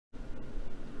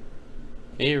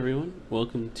Hey everyone,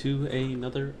 welcome to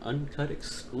another Uncut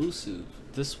Exclusive.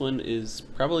 This one is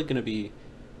probably going to be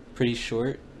pretty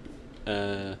short.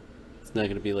 It's not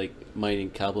going to be like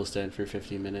mining cobblestone for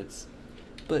 50 minutes.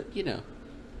 But,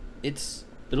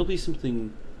 it'll be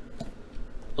something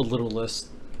a little less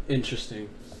interesting.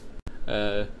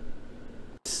 I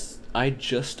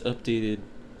just updated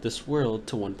this world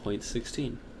to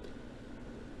 1.16.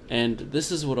 And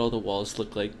this is what all the walls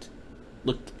look like.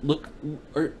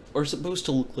 Are supposed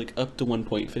to look like up to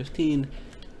 1.15,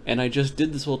 and I just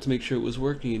did this wall to make sure it was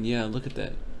working, and yeah, look at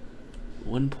that.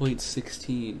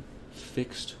 1.16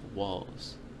 fixed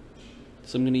walls.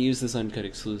 So I'm gonna use this Uncut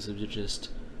Exclusive to just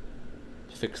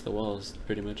fix the walls,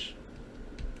 pretty much.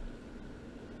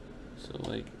 So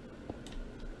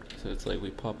it's like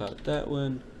we pop out that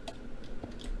one.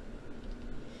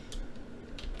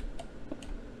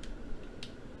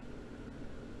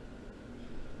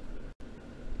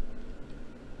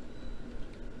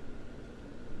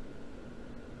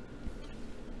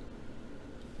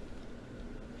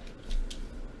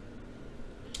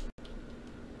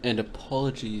 And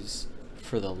apologies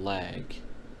for the lag.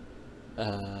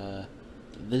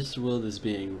 This world is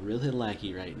being really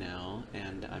laggy right now,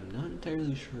 and I'm not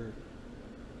entirely sure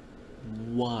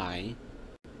why.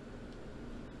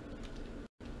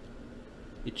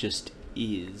 It just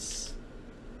is.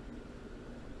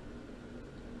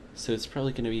 So it's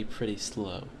probably going to be pretty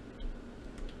slow.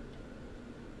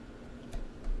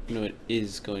 No, it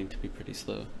is going to be pretty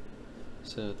slow.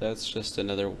 So that's just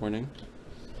another warning.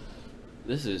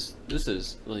 This is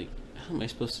like, how am I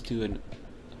supposed to do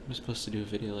a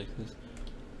video like this?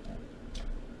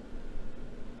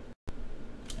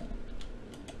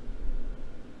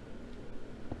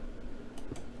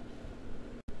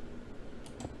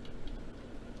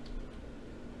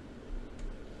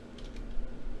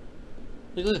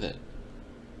 Look at that.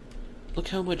 Look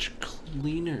how much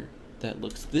cleaner that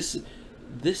looks. This is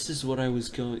what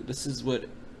this is what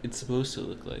it's supposed to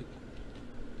look like.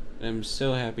 And I'm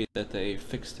so happy that they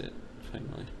fixed it,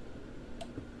 finally.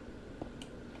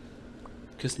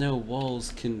 Because now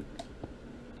walls can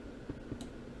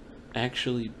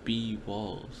actually be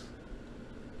walls.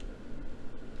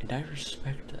 And I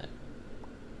respect that.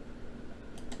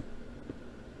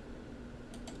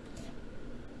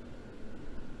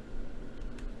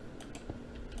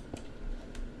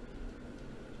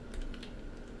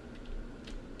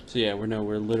 So yeah,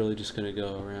 we're literally just gonna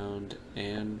go around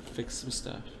and fix some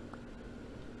stuff.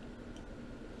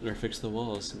 Or fix the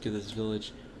walls and get this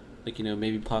village, like,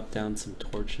 maybe pop down some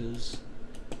torches.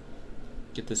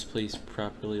 Get this place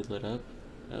properly lit up.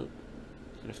 Oh,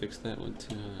 gotta fix that one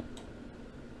too, huh?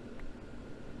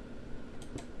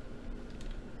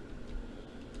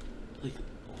 Like,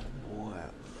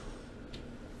 wow.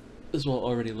 This wall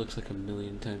already looks like a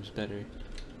million times better.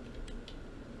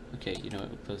 Okay, you know what,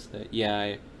 we'll close that.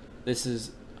 Yeah,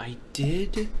 I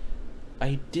did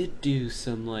do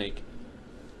some, like,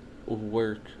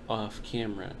 work off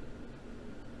camera,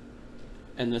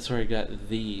 and that's where I got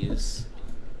these,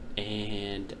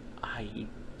 and I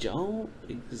don't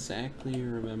exactly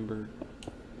remember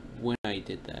when I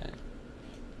did that,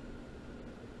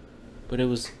 but it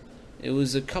was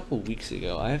a couple weeks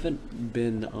ago. I haven't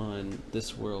been on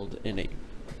this world in a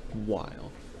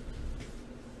while.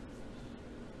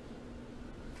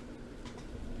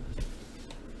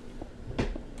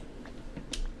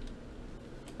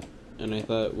 And I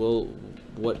thought, well,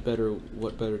 what better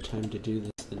time to do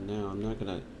this than now? I'm not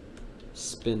gonna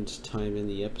spend time in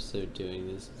the episode doing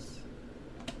this.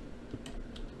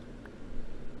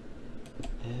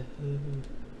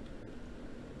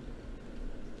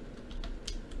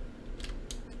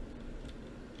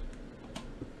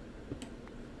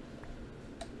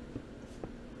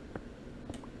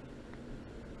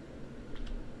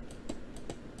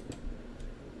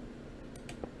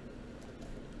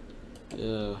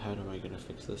 Oh, how am I gonna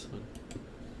fix this one?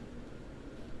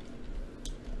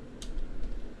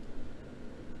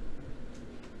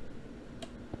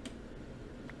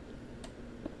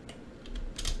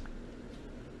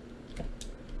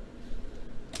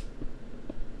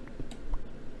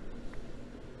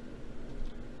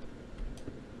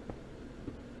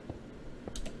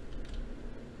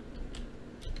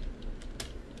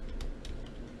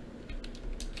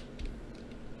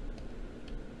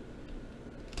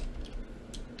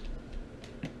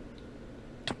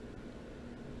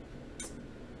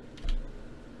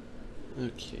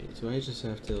 Okay, so I just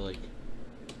have to, like...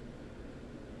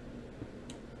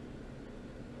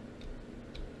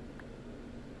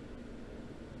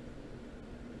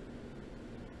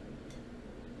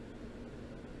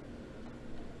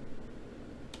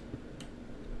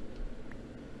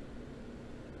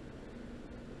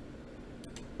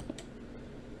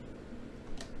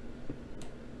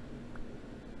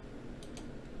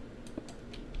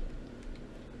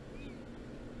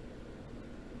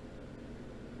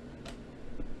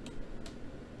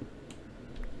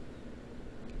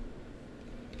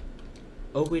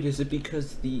 Oh wait, is it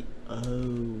because the...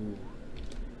 Oh...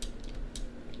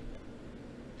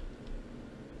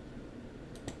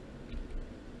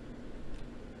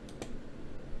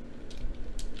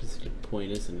 That's a good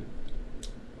point, isn't it?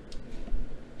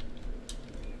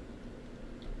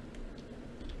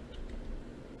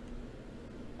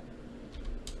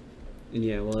 And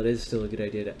yeah, well, it is still a good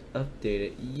idea to update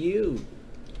it. You,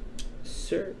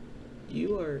 sir,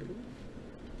 you are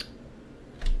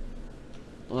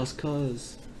lost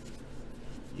cause.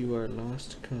 You are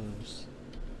lost cause.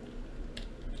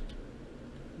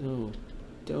 No,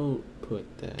 don't put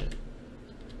that.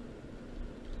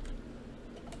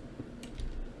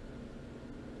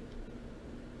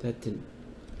 That didn't.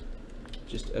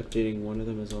 Just updating one of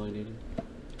them is all I needed.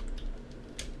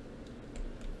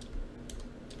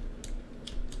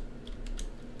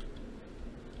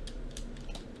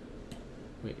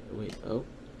 Wait, oh.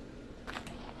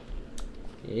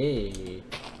 Hey.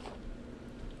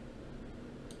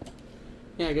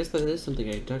 Yeah, I guess that is something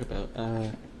I can talk about.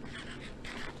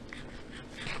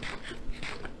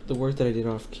 The work that I did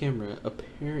off camera,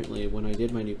 apparently when I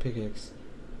did my new pickaxe,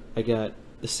 I got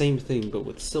the same thing but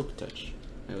with silk touch.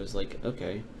 I was like,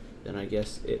 okay, then I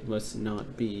guess it must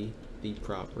not be the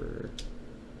proper...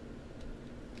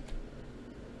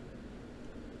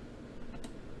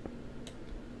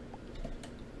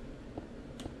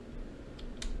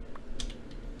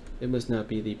 It must not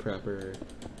be the proper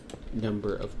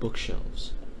number of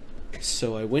bookshelves.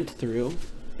 So I went through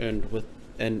and with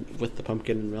the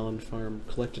pumpkin and melon farm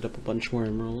collected up a bunch more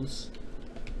emeralds,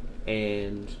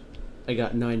 and I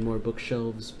got 9 more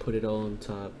bookshelves, put it all on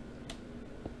top,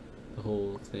 the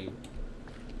whole thing.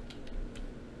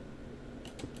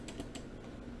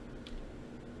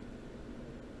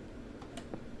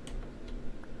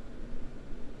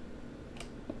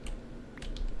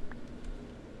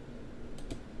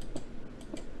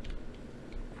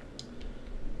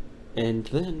 And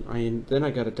then I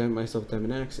got myself a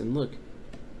diamond axe, and look,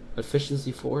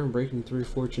 efficiency 4 and breaking through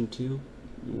fortune 2,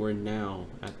 we're now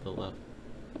at the level.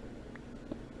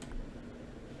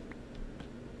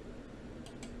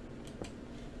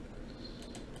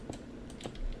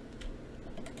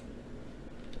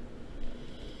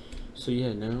 So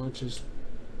yeah, now just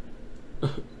I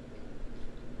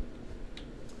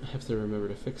have to remember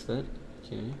to fix that.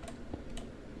 Okay.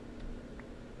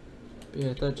 But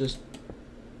yeah, I thought just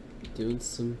doing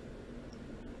some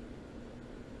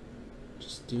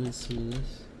of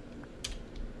this,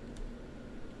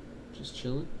 just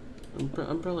chilling. I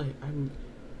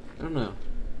don't know,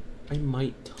 I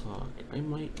might talk, I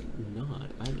might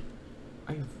not,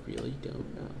 I really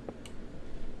don't know.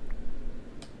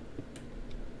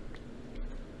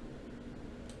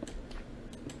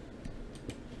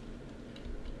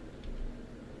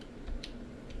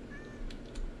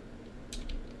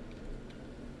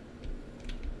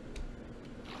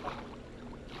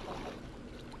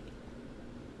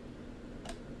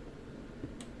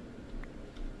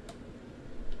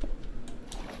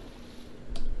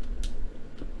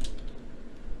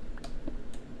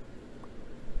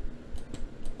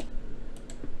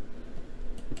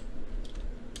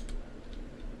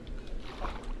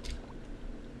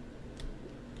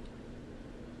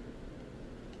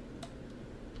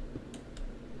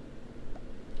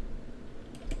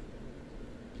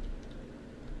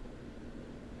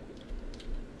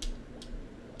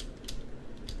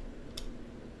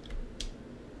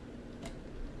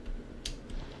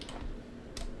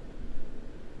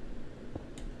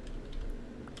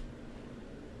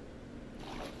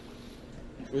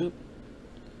 Oop.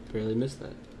 Barely missed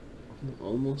that. I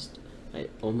almost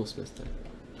missed that.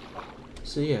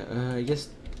 So yeah, I guess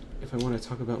if I want to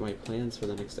talk about my plans for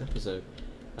the next episode,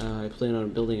 I plan on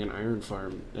building an iron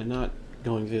farm and not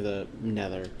going through the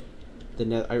nether.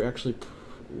 I actually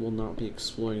will not be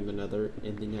exploring the nether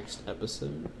in the next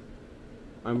episode.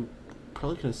 I'm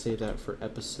probably going to save that for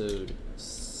episode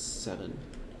 7.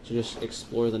 To just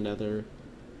explore the nether,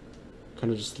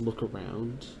 kind of just look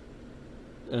around.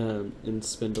 And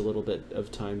spend a little bit of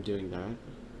time doing that.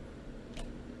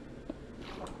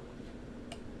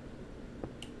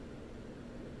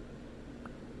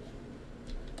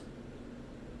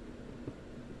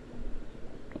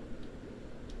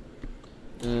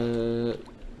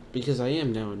 Because I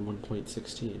am now in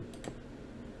 1.16.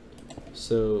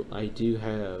 So I do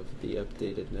have the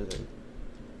updated nether.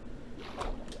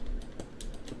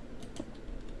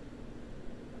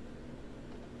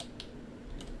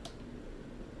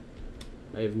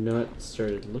 I have not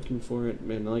started looking for it.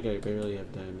 Man, like I barely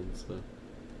have diamonds, so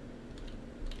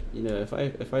you know, if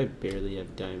I barely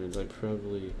have diamonds, I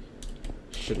probably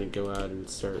shouldn't go out and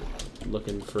start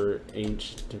looking for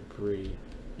ancient debris,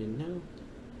 you know?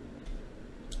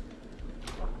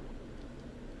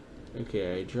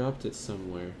 Okay, I dropped it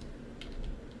somewhere.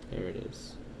 There it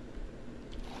is.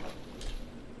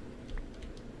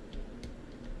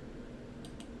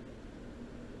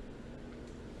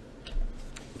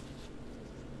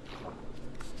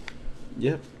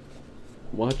 Yep.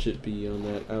 Watch it be on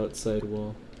that outside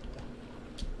wall.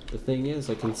 The thing is,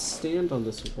 I can stand on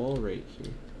this wall right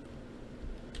here,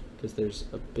 because there's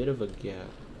a bit of a gap.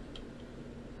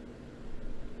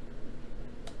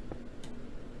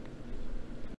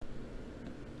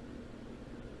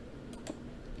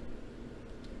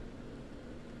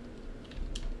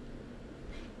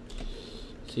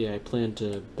 So yeah, I plan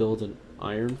to build an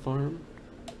iron farm.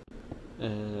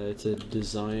 It's a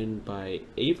design by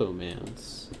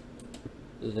Avomance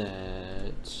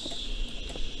that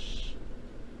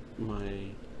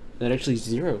actually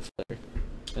Zero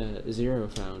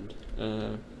found.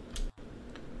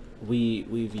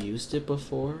 We've used it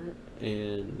before,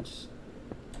 and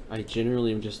I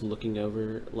generally am just looking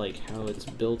over like how it's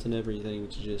built and everything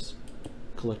to just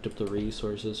collect up the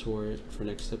resources for it for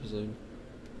next episode.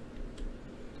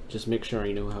 Just make sure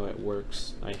I know how it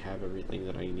works. I have everything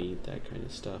that I need, that kind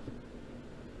of stuff.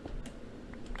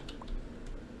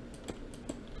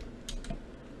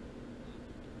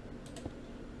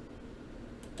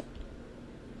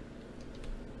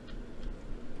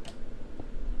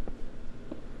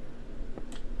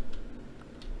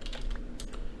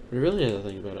 But really, the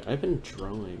thing about it, I've been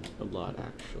drawing a lot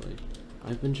actually.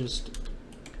 I've been just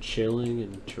chilling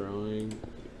and drawing.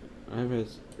 I have a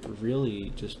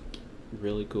really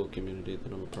cool community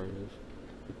that I'm a part of,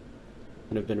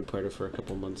 and I've been a part of for a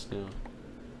couple months now.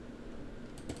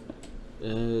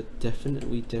 We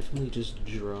definitely just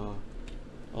draw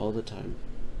all the time.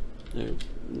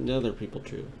 Other people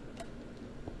too.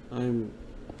 I'm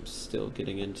still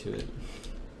getting into it.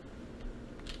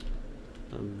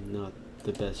 I'm not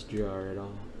the best drawer at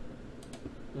all.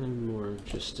 I'm more of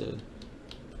just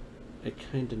I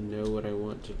kind of know what I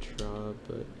want to draw,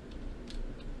 but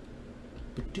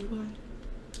do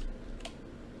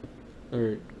I?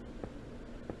 Or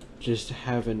just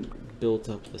haven't built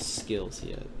up the skills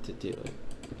yet to do it.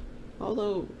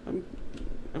 Although I'm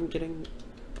getting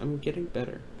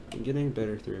better. I'm getting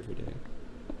better through every day.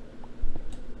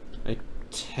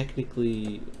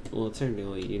 Technically,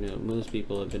 you know, most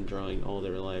people have been drawing all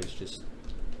their lives, just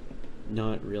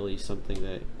not really something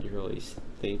that you're always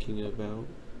thinking about.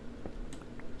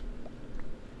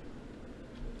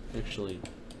 Actually,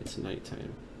 it's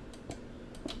nighttime.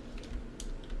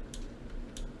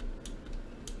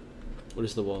 What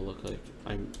does the wall look like?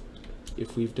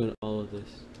 If we've done all of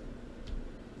this.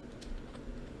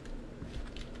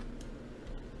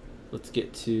 Let's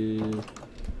get to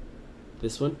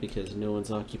this one because no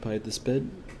one's occupied this bed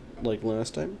like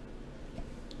last time.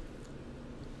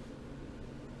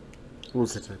 What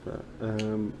was I talking about?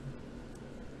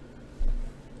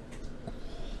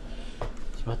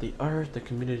 It's about the art, the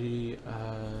community.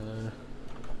 I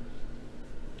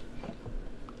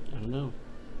don't know.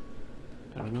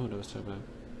 I don't know what I was talking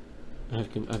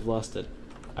about. I've lost it.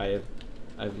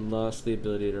 I've lost the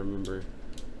ability to remember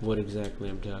what exactly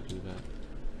I'm talking about.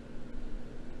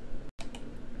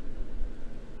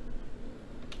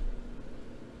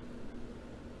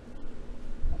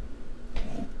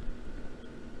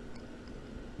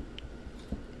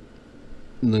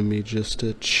 Let me just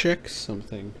check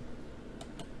something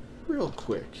real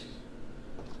quick.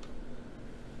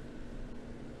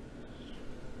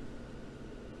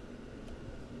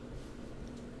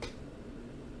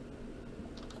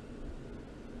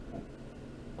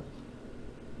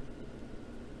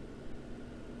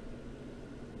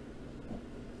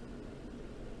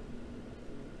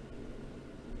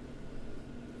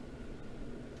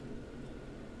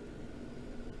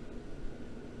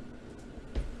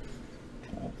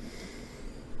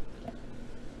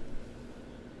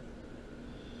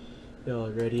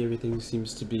 Already everything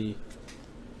seems to be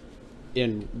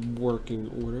in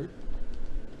working order.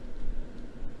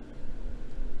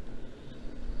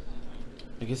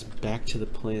 I guess back to the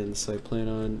plans. So I plan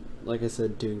on, like I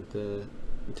said, building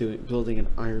an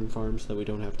iron farm so that we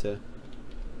don't have to,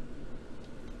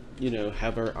 you know,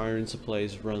 have our iron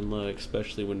supplies run low,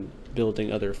 especially when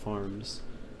building other farms.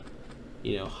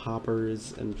 You know,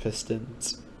 hoppers and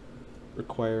pistons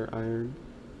require iron.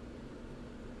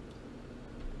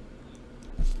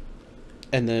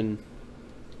 And then,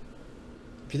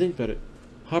 if you think about it,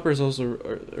 hoppers also,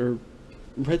 or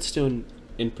redstone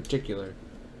in particular,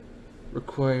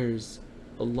 requires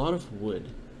a lot of wood.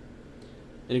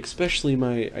 And especially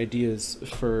my ideas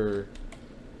for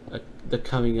the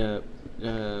coming up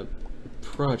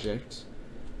project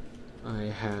I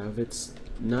have, it's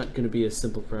not going to be a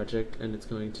simple project, and it's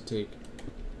going to take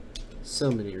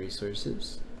So many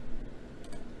resources.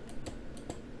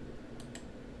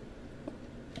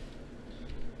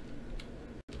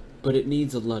 But it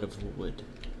needs a lot of wood.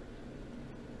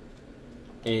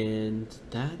 And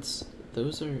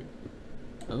those are,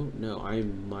 oh no,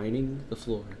 I'm mining the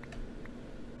floor.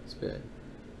 It's bad.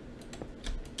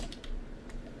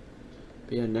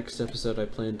 But yeah, next episode I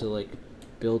plan to like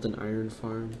build an iron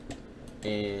farm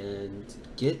and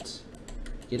get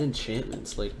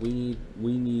enchantments. Like we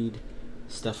need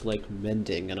stuff like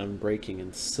mending and unbreaking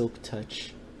and silk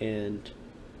touch and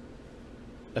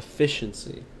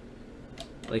efficiency.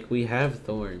 Like we have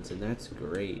thorns and that's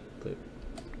great, but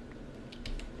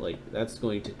like that's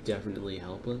going to definitely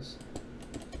help us.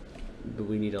 But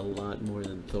we need a lot more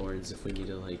than thorns if we need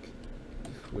to like,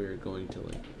 if we're going to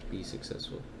like be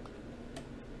successful.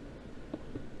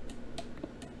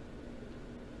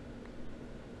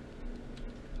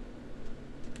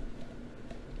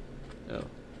 Oh.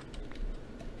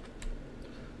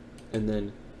 And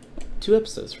then 2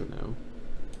 episodes from now,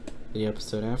 the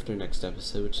episode after next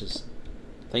episode, which is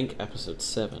I think episode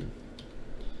 7,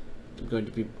 I'm going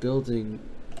to be building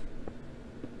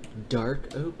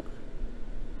dark oak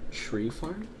tree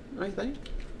farm, I think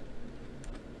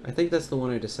that's the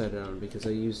one I decided on because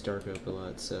I use dark oak a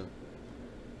lot, so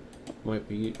might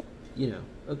be, you know,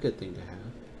 a good thing to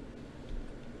have.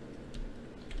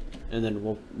 And then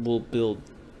we'll build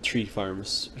tree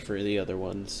farms for the other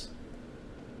ones,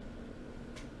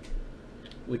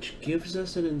 which gives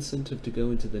us an incentive to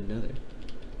go into the nether,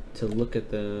 to look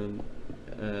at them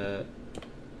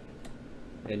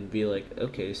and be like,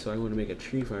 okay, so I want to make a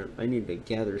tree farm. I need to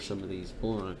gather some of these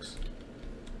blocks.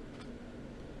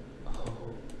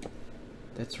 Oh,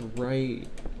 that's right.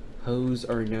 Hoes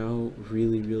are now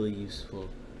really, really useful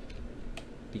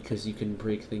because you can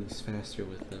break things faster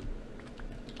with them.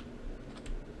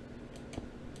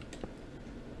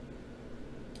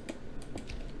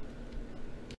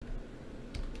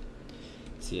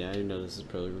 So yeah, I know this is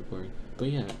probably recording, but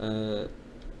yeah,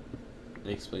 I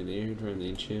explained the iron farm, the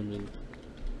enchantment.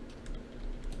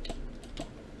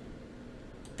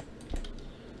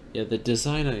 Yeah, the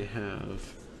design I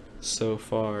have so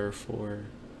far for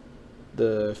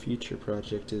the future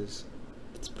project it's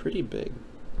pretty big.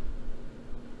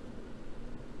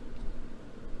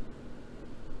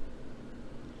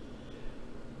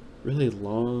 Really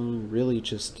long, really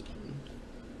just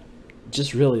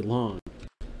really long.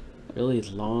 Really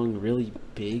long, really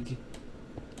big.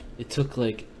 It took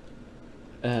like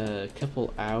a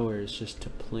couple hours just to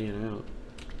plan out.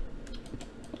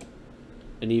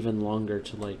 And even longer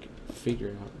to like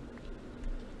figure out.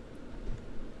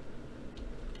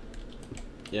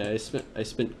 Yeah, I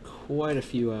spent quite a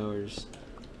few hours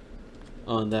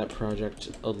on that project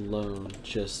alone,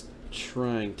 just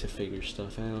trying to figure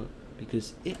stuff out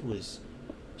because it was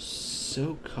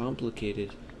so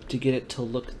complicated to get it to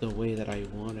look the way that I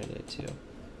wanted it to.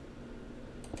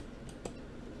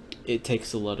 It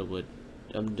takes a lot of wood.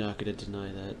 I'm not going to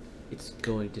deny that. It's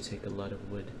going to take a lot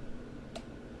of wood.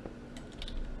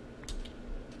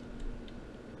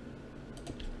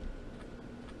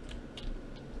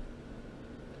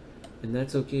 And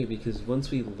that's okay, because once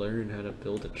we learn how to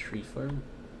build a tree farm,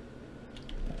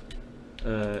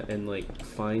 and like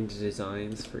find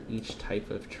designs for each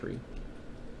type of tree,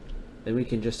 then we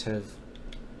can just have,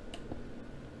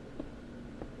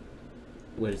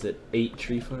 what is it, 8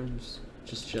 tree farms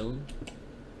just chilling?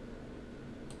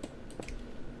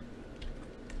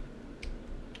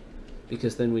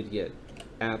 Because then we'd get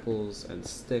apples and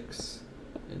sticks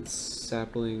and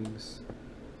saplings.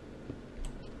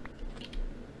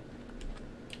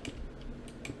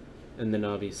 And then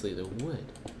obviously the wood.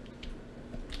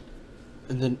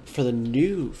 And then for the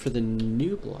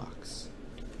new blocks,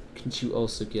 can't you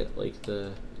also get like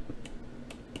the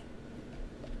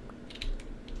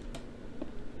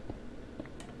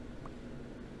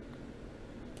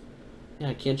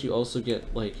can't you also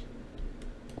get like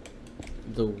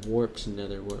the warped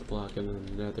nether warp block and then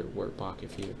the nether warp block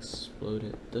if you explode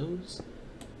it?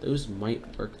 Those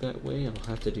might work that way. I'll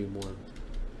have to do more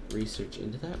research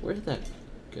into that. Where did that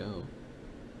go?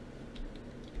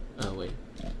 Oh wait.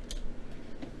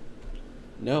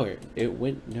 Nowhere. It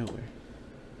went nowhere.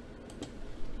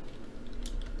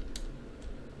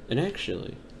 And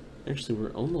actually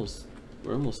we're almost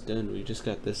done. We just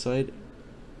got this side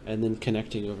and then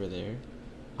connecting over there.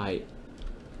 I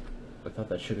thought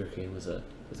that sugarcane was a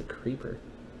creeper.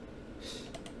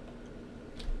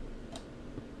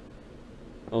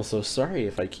 Also, sorry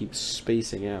if I keep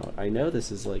spacing out. I know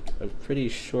this is like a pretty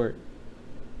short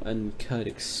Uncut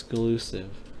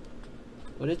Exclusive,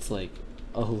 but it's like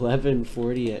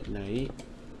 11:40 at night.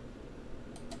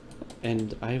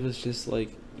 And I was just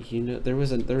like, you know, there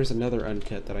was another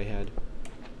uncut that I had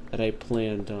that I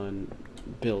planned on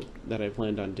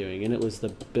doing, and it was the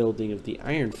building of the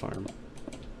iron farm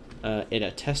in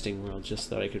a testing world, just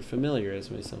so I could familiarize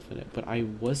myself in it. But I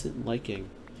wasn't liking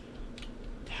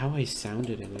how I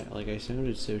sounded in it. Like, I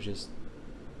sounded so just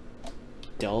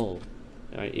dull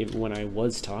when I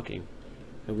was talking.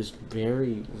 I was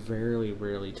very, very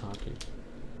rarely talking.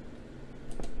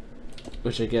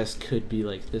 Which I guess could be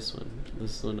like this one.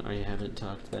 This one I haven't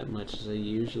talked that much as I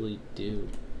usually do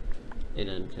in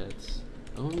uncuts.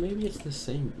 Oh, maybe it's the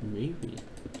same. Maybe.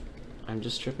 I'm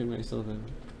just tripping myself out.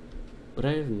 But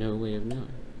I have no way of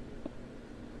knowing.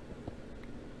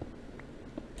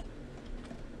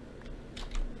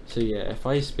 So yeah, if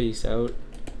I space out,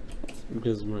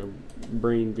 because my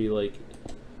brain be like,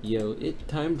 yo, it's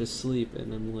time to sleep,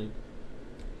 and I'm like,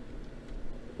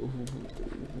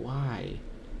 why?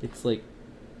 It's like,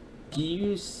 do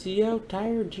you see how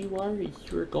tired you are?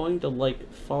 You're going to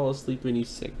like fall asleep any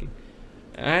second.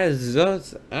 As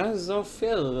I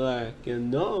feel like, you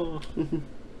know.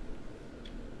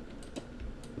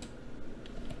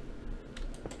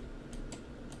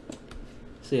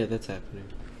 So yeah, that's happening.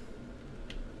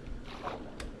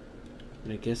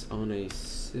 And I guess on a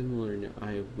similar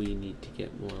note, we need to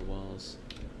get more walls.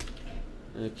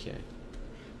 Okay.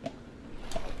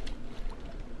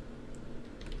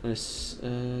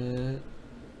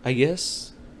 I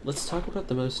guess let's talk about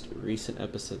the most recent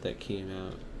episode that came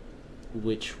out,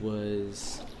 which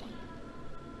was,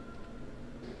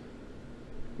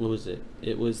 what was it?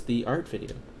 It was the art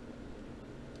video.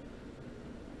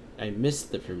 I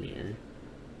missed the premiere.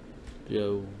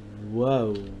 Yo,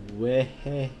 whoa,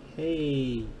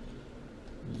 hey,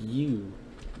 you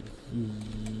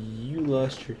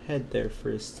lost your head there for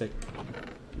a sec.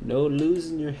 No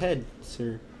losing your head,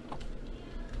 sir.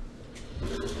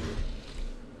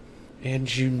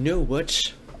 And you know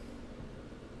what?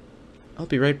 I'll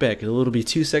be right back. It'll be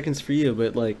 2 seconds for you,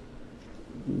 but like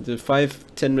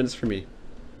 5-10 minutes for me.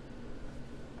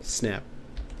 Snap.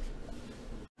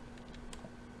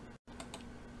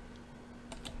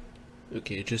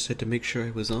 Okay, I just had to make sure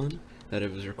I was on, that I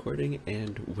was recording,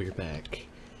 and we're back.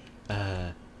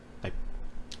 I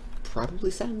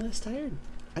probably sound less tired.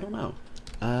 I don't know.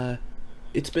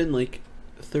 It's been like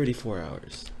 34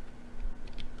 hours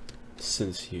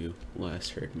since you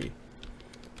last heard me.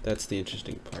 That's the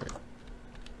interesting part.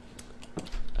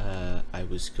 I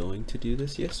was going to do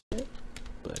this yesterday,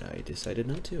 but I decided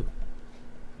not to.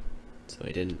 So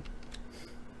I didn't.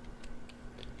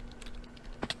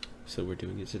 So we're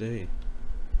doing it today.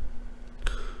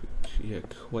 Yeah,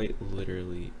 quite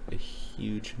literally a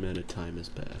huge amount of time has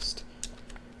passed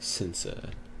since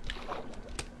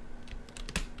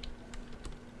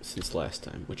last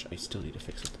time, which I still need to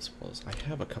fix up these walls. I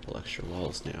have a couple extra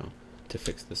walls now to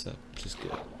fix this up, which is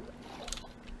good.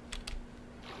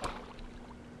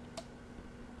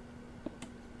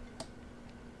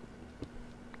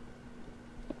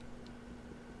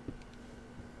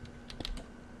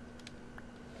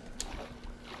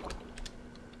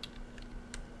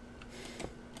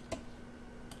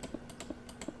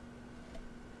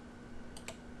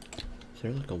 Is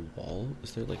there like a wall?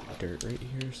 Is there like dirt right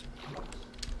here or something?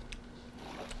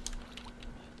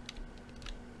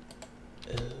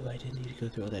 Oh, I didn't need to go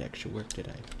through all that extra work, did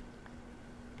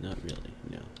I? Not really,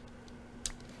 no.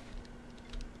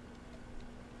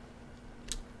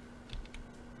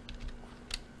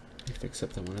 I fix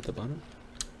up the one at the bottom.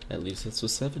 That leaves us with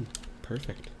 7.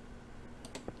 Perfect.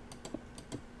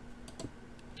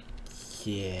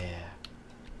 Yeah.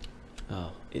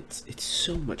 Oh, it's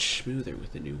so much smoother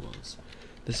with the new walls.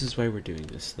 This is why we're doing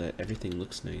this, so that everything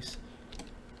looks nice.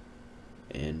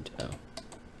 And, oh.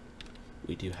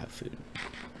 We do have food.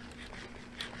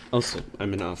 Also,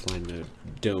 I'm in offline mode.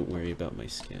 Don't worry about my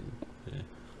skin.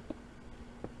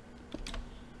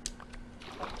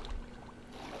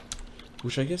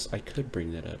 Which I guess I could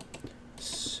bring that up.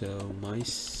 So, my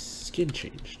skin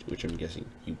changed, which I'm guessing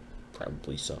you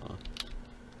probably saw.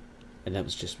 And that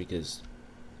was just because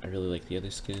I really like the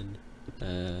other skin.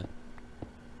 I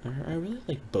really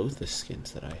like both the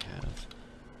skins that I have.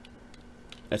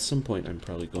 At some point, I'm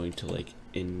probably going to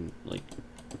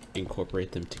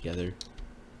incorporate them together,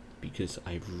 because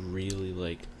I really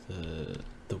like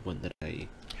the one that I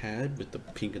had with the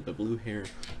pink and the blue hair,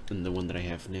 and the one that I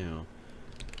have now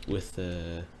with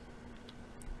the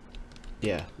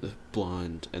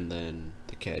blonde and then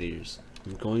the cat ears.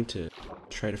 I'm going to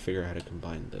try to figure out how to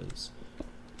combine those.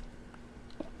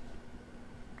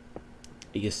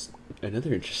 I guess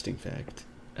another interesting fact,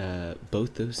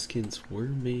 both those skins were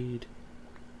made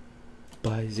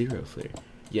by Zero Flare.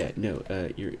 Yeah, no,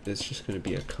 that's just gonna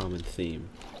be a common theme.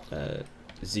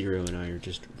 Zero and I are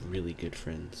just really good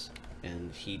friends,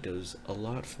 and he does a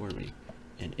lot for me,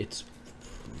 and it's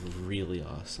really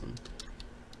awesome.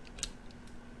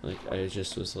 Like, I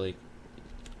just was like,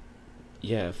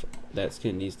 yeah, if that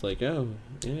skin needs, like, oh,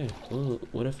 yeah, well,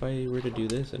 what if I were to do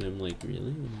this? And I'm like, really?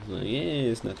 And he's like, yeah,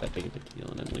 it's not that big of a deal.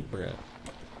 And I'm like, bruh.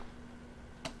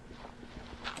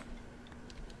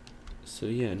 So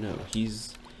yeah, no,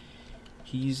 he's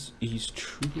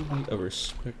truly a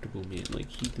respectable man. Like,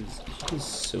 he does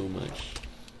so much.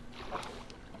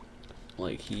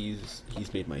 Like, he's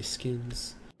made my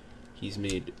skins. He's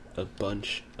made a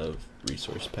bunch of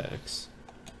resource packs,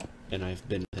 and I've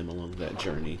been with him along that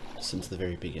journey since the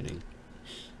very beginning.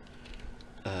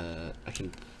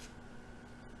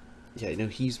 Yeah, no,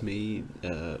 he's made,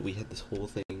 we had this whole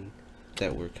thing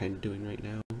that we're kind of doing right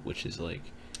now, which is like,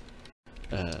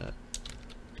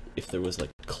 if there was like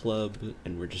a club,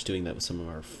 and we're just doing that with some of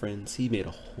our friends, he made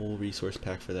a whole resource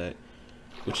pack for that,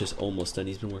 which is almost done.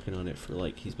 He's been working on it for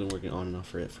like, he's been working on and off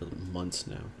for it for months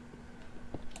now.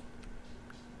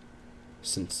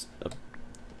 Since,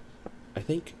 I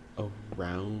think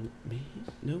around, maybe,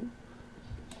 no?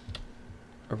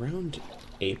 Around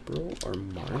April or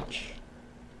March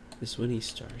is when he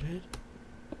started.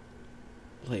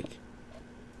 Like,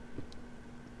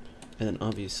 and then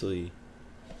obviously,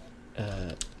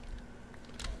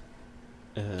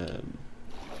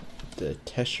 the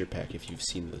texture pack, if you've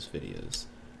seen those videos,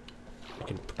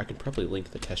 I can probably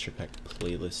link the texture pack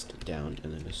playlist down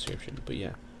in the description. But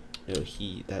yeah, no,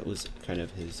 that was kind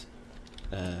of his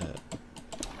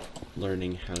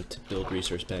learning how to build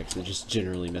resource packs and just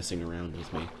generally messing around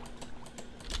with me,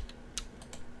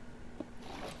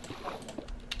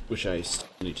 which I still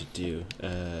need to do.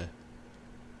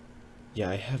 Yeah,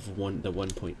 I have the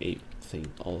 1.8 thing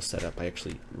all set up. I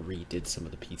actually redid some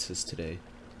of the pieces today.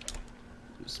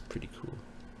 It was pretty cool.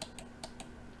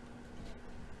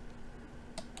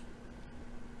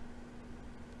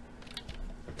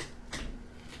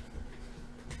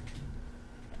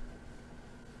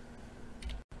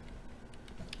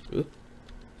 Oop.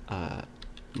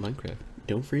 Minecraft,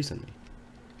 don't freeze on me.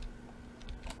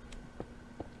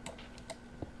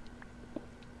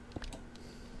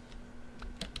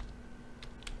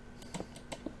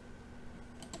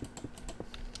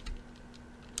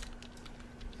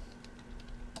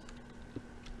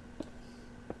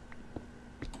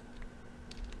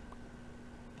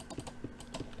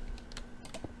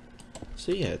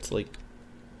 So yeah, it's like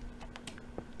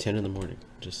 10 in the morning,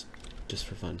 just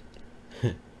for fun.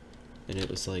 And it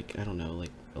was like, I don't know,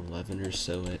 like 11 or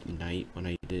so at night when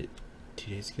I did it 2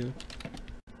 days ago.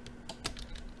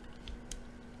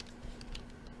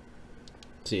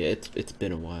 So yeah, it's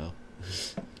been a while.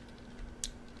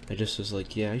 I just was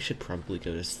like, yeah, I should probably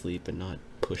go to sleep and not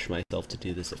push myself to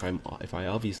do this. If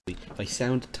I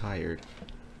sound tired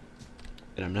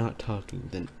and I'm not talking,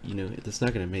 then, you know, it's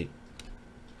not gonna make,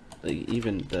 like,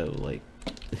 even though, like,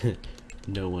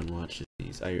 no one watches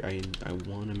these, I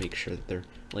want to make sure that they're,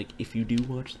 like, if you do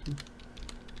watch them,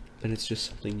 then it's just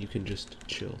something you can just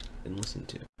chill and listen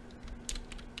to.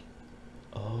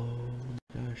 Oh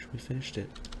my gosh, we finished it.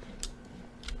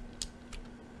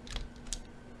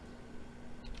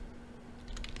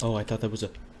 Oh, I thought that was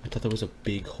a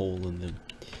big hole in them.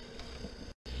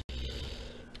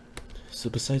 So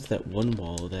besides that one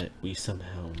wall that we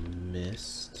somehow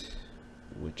missed,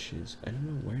 which is, I don't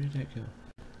know, where did that go?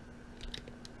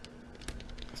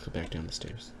 Let's go back down the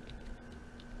stairs.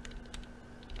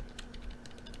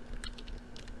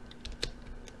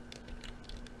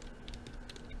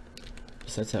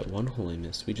 Besides that one hole I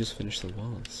missed, we just finished the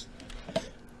walls.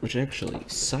 Which actually,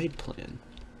 side plan,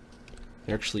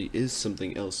 there actually is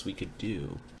something else we could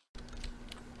do.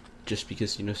 Just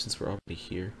because, you know, since we're already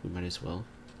here, we might as well.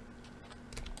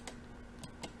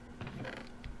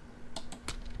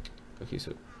 Okay,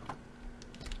 so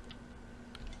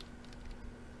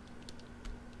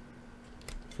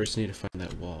first I need to find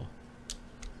that wall.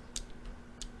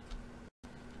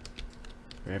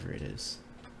 Wherever it is.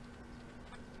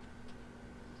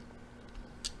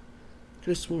 Could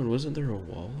have sworn, wasn't there a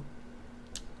wall?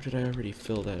 Or did I already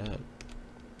fill that up?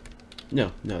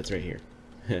 No, it's right here.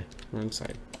 Wrong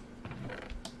side.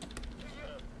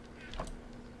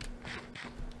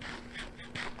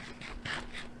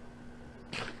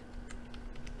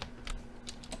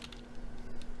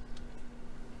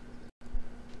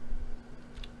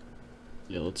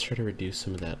 Yeah, let's try to reduce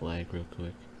some of that lag real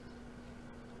quick.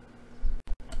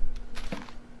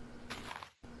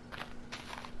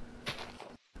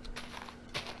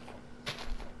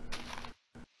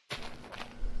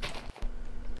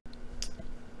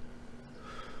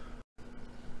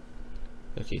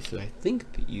 Okay, so I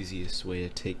think the easiest way to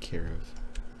take care of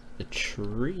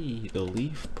the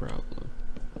leaf problem,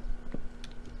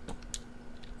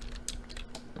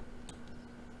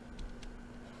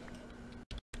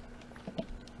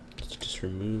 is just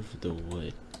remove the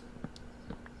wood.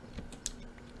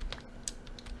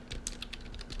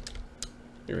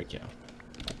 There we go.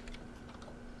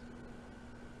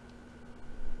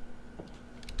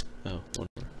 Oh, one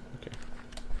more. Okay.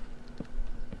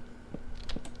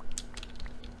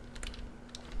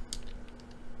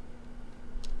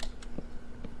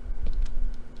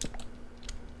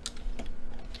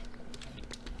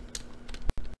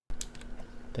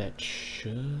 That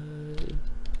should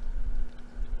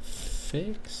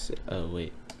fix. Oh,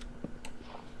 wait.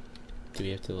 Do we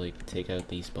have to, like, take out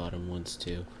these bottom ones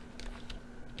too?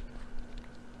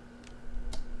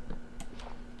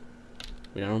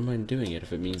 I mean, I don't mind doing it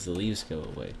if it means the leaves go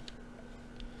away.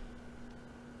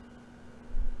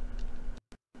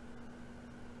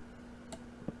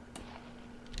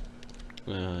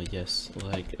 Yes,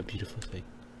 like a beautiful thing.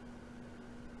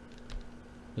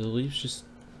 The leaves just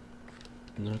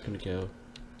not gonna go.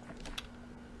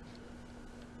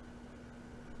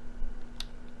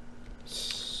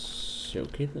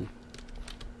 Okay then.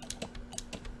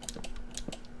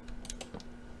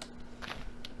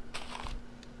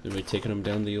 Then we're taking them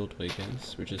down the old way,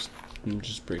 guys. We're just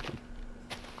breaking.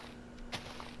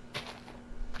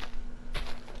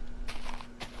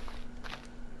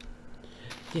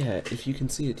 Yeah, if you can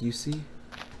see it, do you see?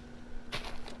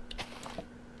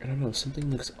 I don't know,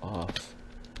 something looks off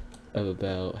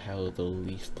about how the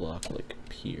leaf block like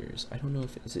appears. I don't know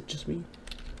if is it just me,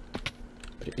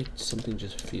 but something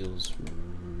just feels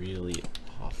really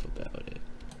off about it.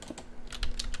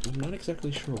 I'm not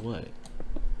exactly sure what.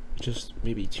 Just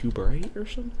maybe too bright or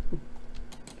something?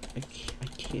 I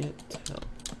can't tell.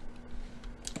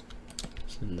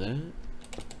 Isn't that?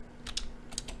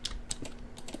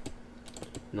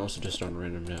 And also just on a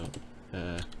random note,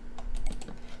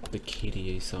 the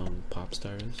KDA song Pop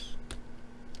Stars,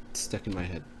 it's stuck in my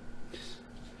head.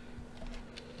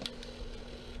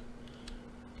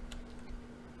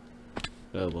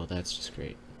 Oh well, that's just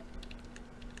great.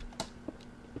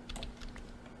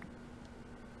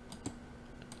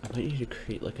 I might need to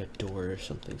create like a door or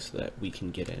something so that we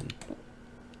can get in.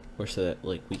 Or so that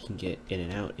like we can get in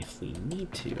and out if we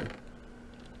need to.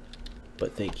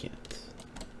 But they can't.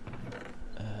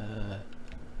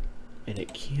 And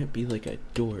it can't be like a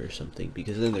door or something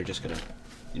because then they're just gonna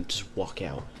just walk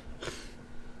out.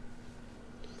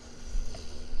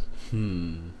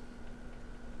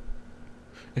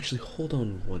 Actually, hold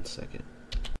on one second.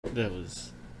 That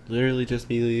was literally just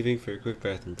me leaving for a quick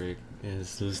bathroom break.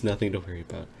 There's nothing to worry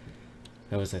about.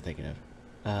 What was I thinking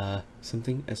of?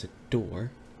 Something as a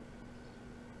door.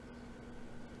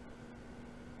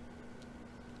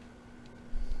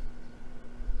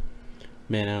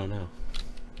 Man, I don't know.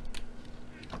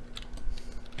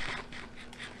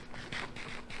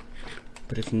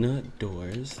 But if not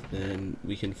doors, then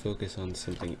we can focus on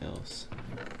something else.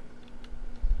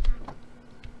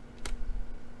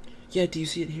 Yeah, do you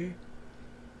see it here?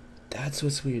 That's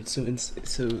what's weird. So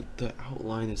the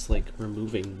outline is like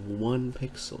removing 1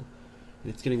 pixel,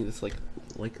 and it's getting this like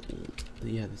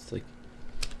yeah, this like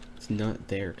it's not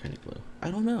there kind of glow.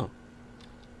 I don't know.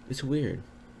 It's weird.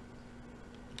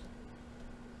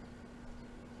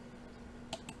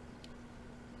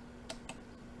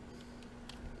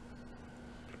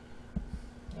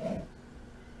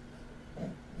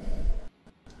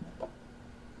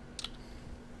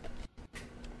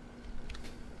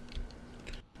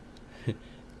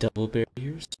 Double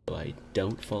barriers so I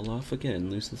don't fall off again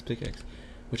and lose this pickaxe.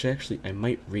 Which actually, I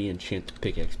might re-enchant the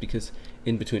pickaxe because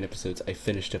in between episodes I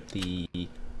finished up the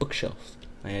bookshelf.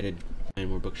 I added 9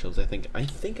 more bookshelves. I think I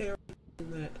already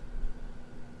did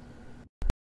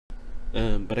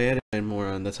that. But I added 9 more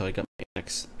on. That's how I got my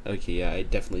axe. Okay, yeah, I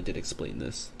definitely did explain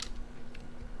this.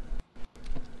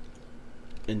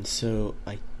 And so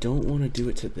I don't want to do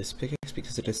it to this pickaxe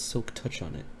because it has silk touch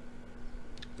on it.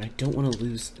 I don't want to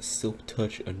lose Silk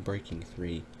Touch on Breaking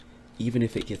 3, even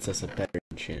if it gets us a better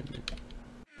enchantment.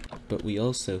 But we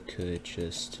also could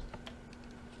just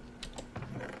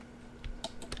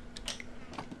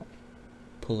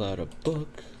pull out a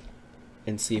book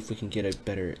and see if we can get a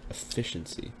better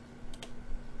efficiency.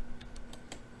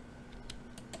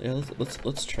 Yeah,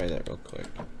 let's try that real quick.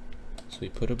 So we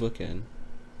put a book in.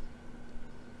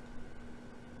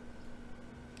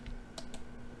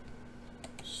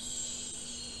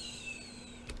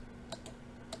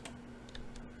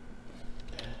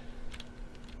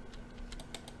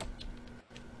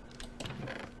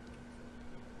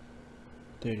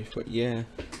 $34, yeah,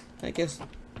 I guess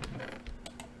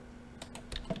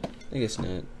I guess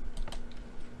not.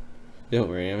 Don't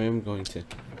worry, I am going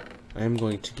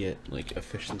to get like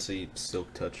efficiency,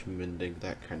 silk touch, mending,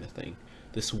 that kind of thing.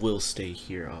 This will stay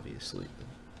here, obviously.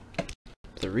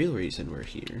 The real reason we're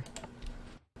here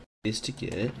is to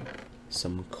get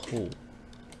some coal.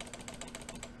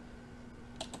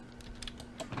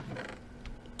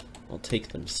 I'll take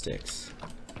them sticks.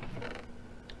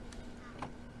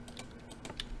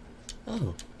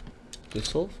 Oh, the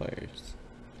soul fires.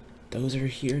 Those are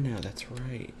here now, that's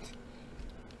right.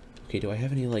 Okay, do I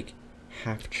have any like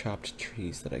half-chopped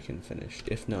trees that I can finish?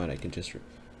 If not, I can just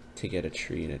take out a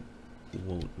tree and it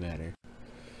won't matter.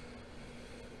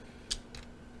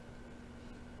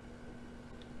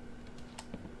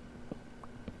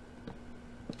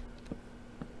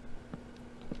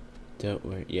 Don't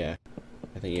worry, yeah.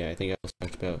 I think I also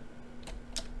talked about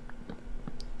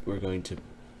we're going to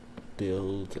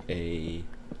build a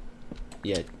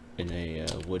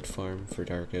wood farm for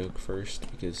dark oak first,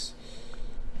 because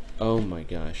oh my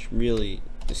gosh, really,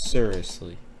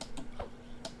 seriously,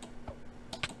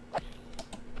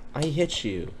 I hit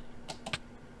you.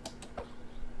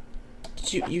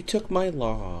 You took my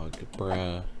log,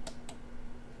 bruh.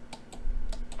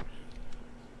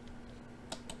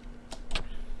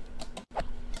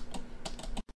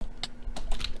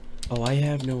 Oh, I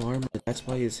have no armor. That's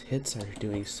why his hits are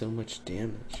doing so much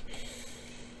damage.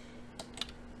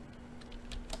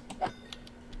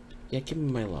 Yeah, give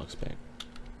me my logs back.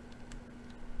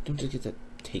 Don't just get to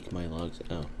take my logs.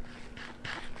 Oh.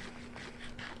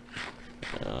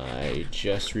 I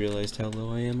just realized how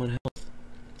low I am on health.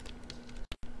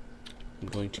 I'm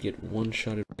going to get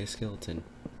one-shotted by a skeleton.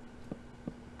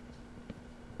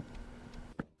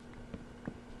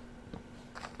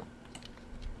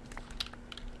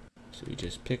 So we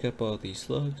just pick up all these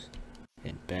slugs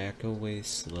and back away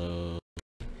slow.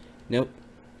 Nope.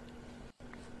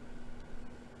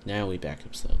 Now we back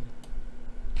up slowly.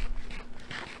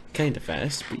 Kinda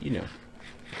fast, but you know.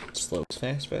 Slow is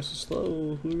fast, fast is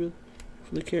slow. Who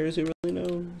really cares? Who really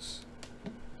knows?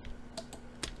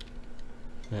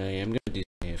 I am gonna do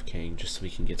AFKing just so we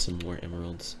can get some more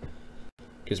emeralds.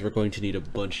 Because we're going to need a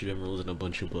bunch of emeralds and a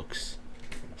bunch of books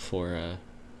for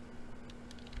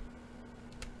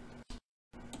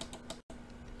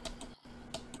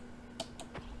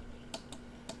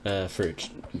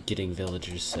getting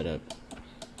villagers set up.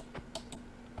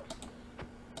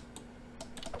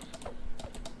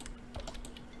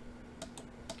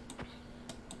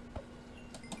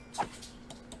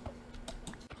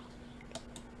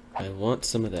 I want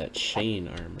some of that chain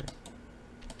armor.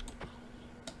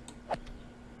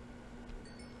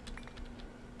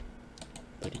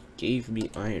 But he gave me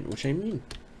iron, which I mean,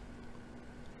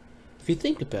 if you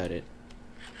think about it,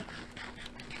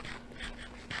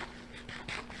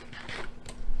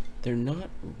 they're not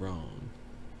wrong.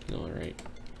 Alright.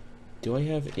 Do I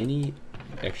have any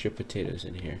extra potatoes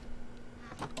in here?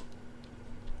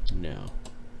 No.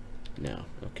 No,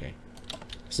 okay.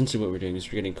 Essentially what we're doing is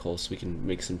we're getting coal so we can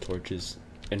make some torches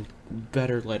and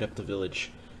better light up the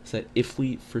village, so that if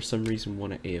we for some reason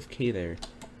want to AFK there,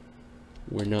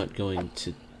 we're not going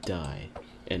to die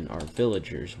and our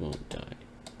villagers won't die.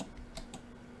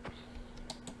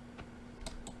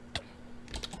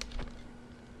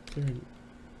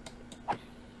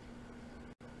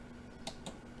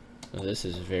 Oh, this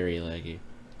is very laggy.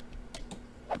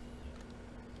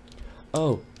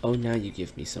 Oh, now you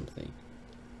give me something.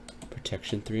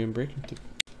 Protection 3 and breaking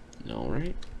 3.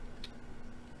 Alright.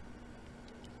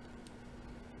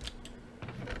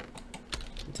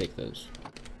 I'll take those.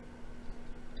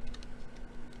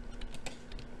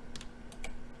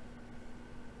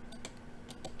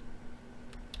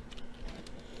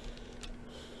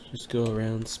 Just go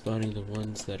around spawning the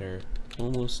ones that are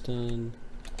almost done.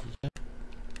 Yep.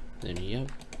 Then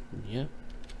yep. Yep.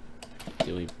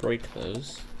 Do we break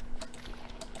those?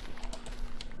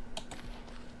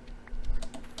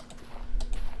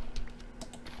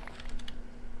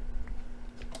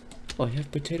 Oh, I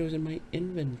have potatoes in my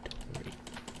inventory.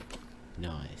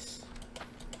 Nice.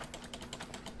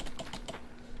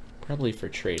 Probably for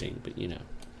trading, but you know.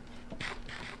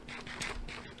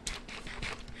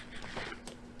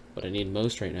 What I need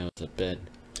most right now is a bed.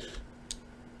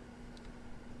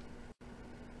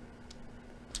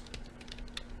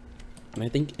 And I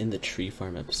think in the tree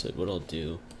farm episode, what I'll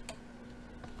do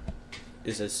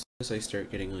is as soon as I start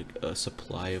getting like a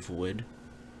supply of wood,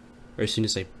 or as soon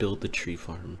as I build the tree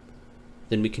farm,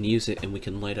 then we can use it and we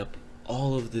can light up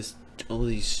all of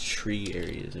these tree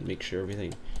areas and make sure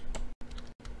everything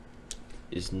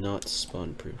is not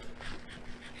spawn proof.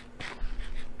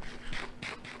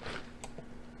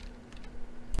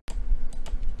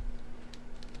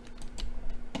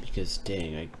 Because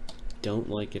dang, I don't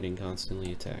like getting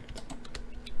constantly attacked.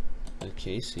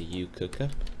 Okay, so you cook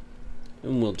up.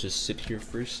 And we'll just sit here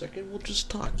for a second, we'll just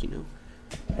talk, you know?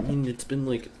 I mean, it's been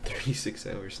like 36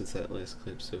 hours since that last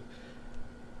clip, so...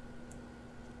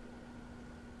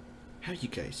 How you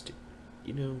guys do?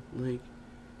 You know, like,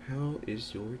 how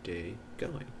is your day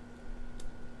going?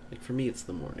 Like, for me, it's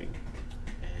the morning.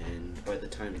 And by the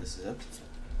time this is up, it's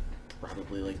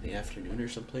probably like the afternoon or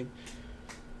something.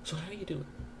 So how you doing?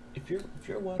 If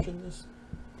you're watching this,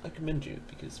 I commend you,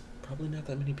 because probably not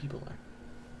that many people are.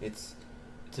 It's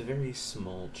a very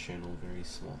small channel, very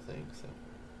small thing, so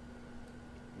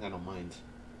I don't mind.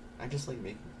 I just like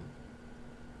making them.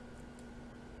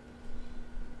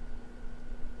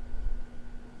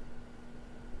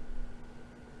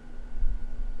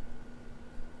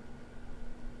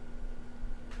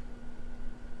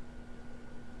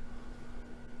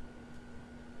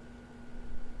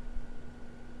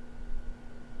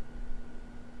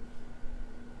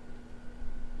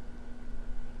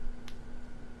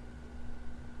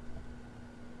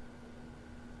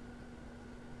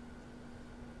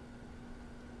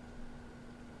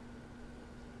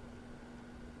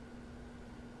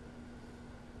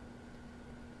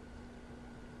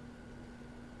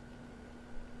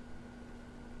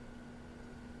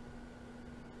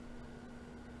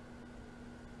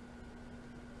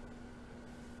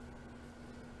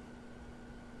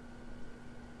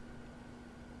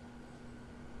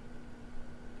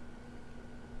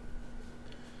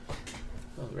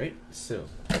 Alright, so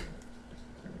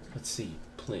let's see,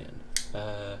 plan.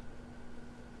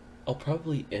 I'll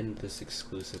probably end this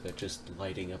exclusive at just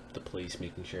lighting up the place,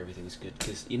 making sure everything's good,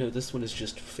 because, you know, this one is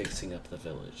just fixing up the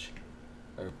village.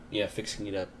 Or, yeah, fixing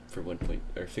it up for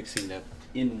fixing it up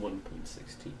in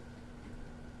 1.16.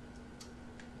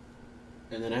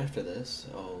 And then after this,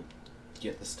 I'll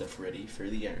get the stuff ready for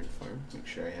the iron farm, make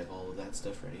sure I have all of that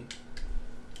stuff ready.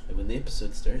 And when the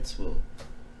episode starts, we'll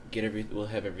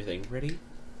have everything ready,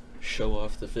 show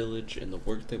off the village and the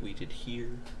work that we did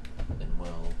here, and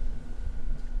we'll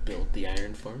build the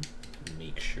iron farm,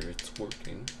 make sure it's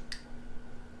working.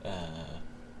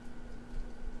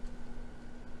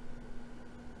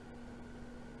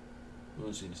 What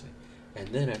was I going to say? And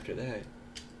then after that,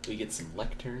 we get some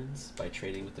lecterns by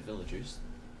trading with the villagers,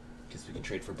 because we can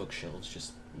trade for bookshelves,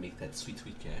 just make that sweet,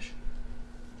 sweet cash.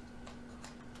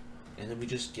 And then we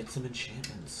just get some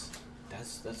enchantments.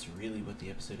 That's really what the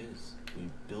episode is.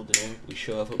 We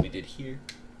show off what we did here,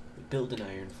 we build an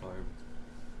iron farm,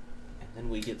 and then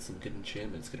we get some good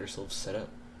enchantments, get ourselves set up,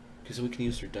 because we can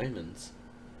use our diamonds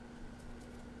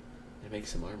and make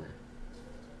some armor.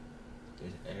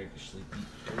 It actually beat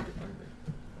good armor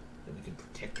that we can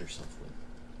protect ourselves with.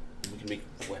 And we can make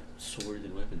swords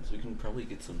and weapons. We can probably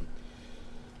get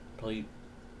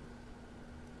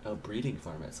a breeding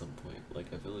farm at some point,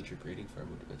 like a villager breeding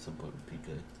farm at some point would be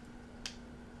good.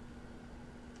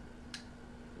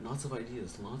 Lots of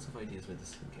ideas where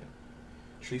this can go.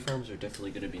 Tree farms are definitely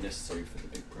going to be necessary for the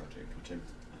big project, which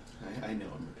I know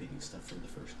I'm repeating stuff from the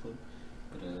first clip,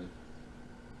 but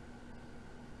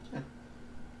yeah.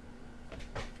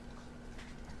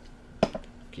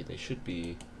 Okay, they should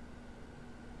be.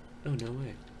 Oh, no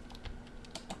way.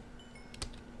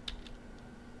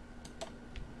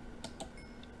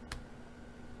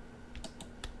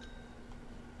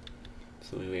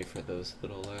 So we wait for those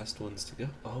little last ones to go.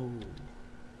 Oh,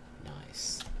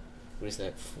 nice. What is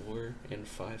that? 4 and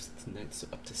 5, so that's next, so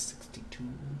up to 62.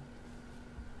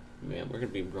 Man, we're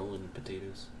gonna be rolling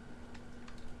potatoes.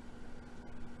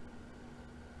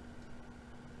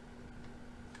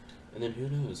 And then who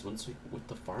knows? Once with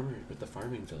the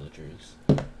farming villagers,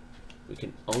 we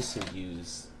can also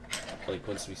use, like,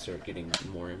 once we start getting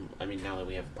more. I mean, now that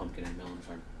we have a pumpkin and melon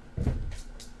farm,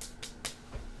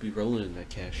 be rolling in that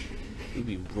cash. We'll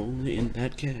be rolling in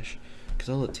that cash, because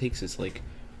all it takes is like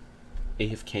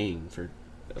AFKing for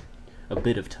a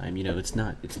bit of time. You know, it's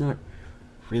not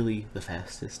really the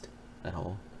fastest at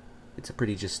all. It's a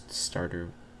pretty just starter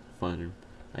fun.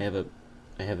 I have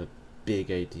a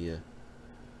big idea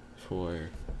for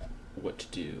what to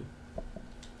do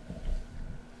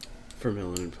for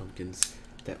melon and pumpkins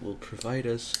that will provide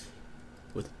us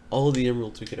with all the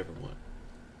emeralds we could ever want.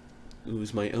 It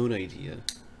was my own idea,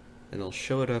 and I'll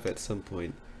show it off at some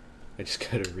point. I just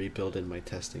gotta rebuild in my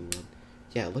testing one.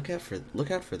 Yeah, look out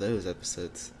for those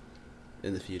episodes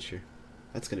in the future.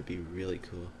 That's gonna be really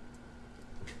cool.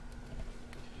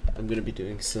 I'm gonna be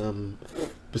doing some,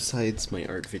 besides my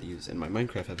art videos and my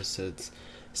Minecraft episodes,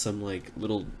 some like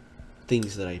little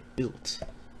things that I built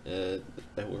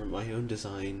that were my own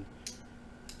design,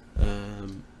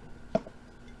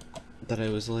 that I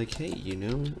was like, hey, you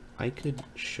know, I could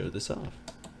show this off.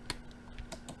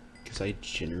 because I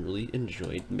generally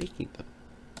enjoyed making them.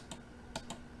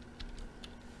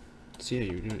 So yeah,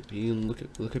 you're gonna be on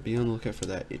be on the lookout for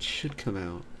that. It should come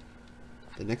out.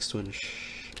 The next one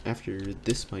after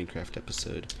this Minecraft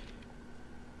episode,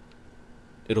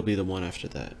 it'll be the one after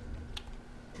that.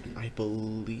 I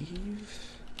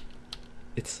believe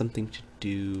it's something to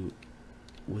do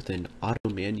with an auto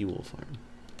manual farm.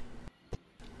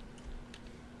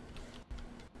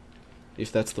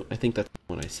 If that's I think that's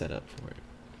the one I set up for it.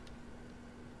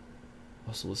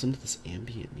 Also, listen to this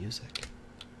ambient music.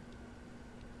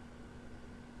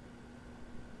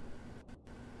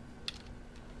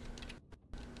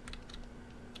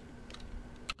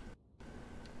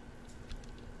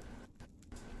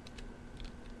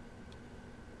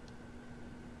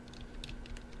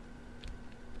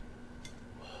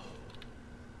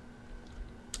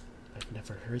 I've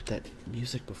never heard that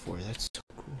music before. That's so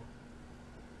cool.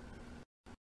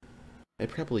 I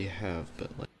probably have,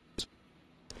 but like,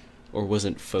 or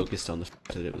wasn't focused on the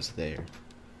fact that it was there.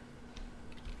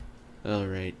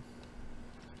 Alright.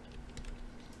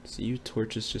 See you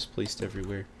torches just placed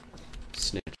everywhere.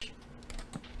 Snatch.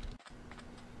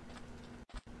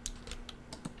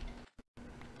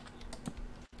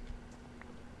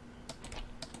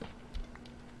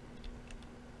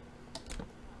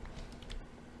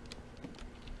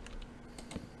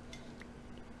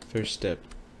 First step.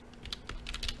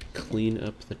 Clean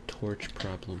up the torch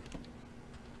problem.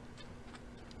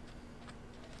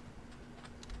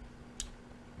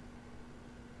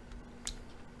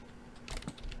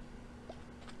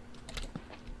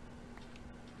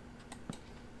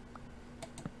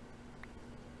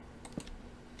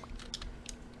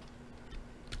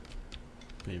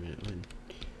 Wait a minute, when?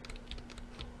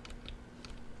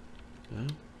 Oh,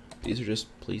 these are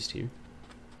just placed here.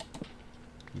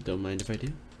 Don't mind if I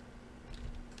do.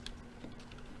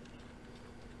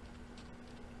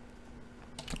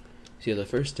 So yeah, the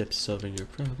first step to solving your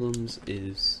problems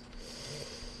is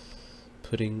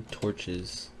putting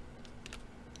torches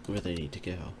where they need to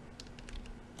go.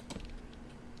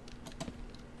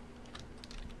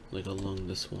 Like along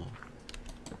this wall.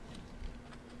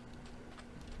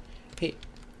 Hey, you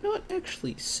know what?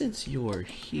 Actually, since you're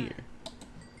here,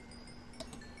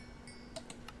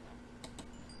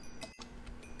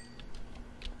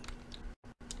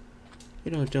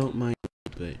 you know, don't mind,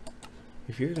 but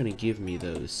if you're gonna give me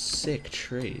those sick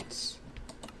traits,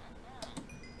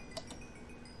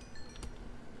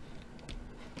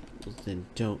 well, then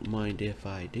don't mind if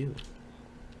I do.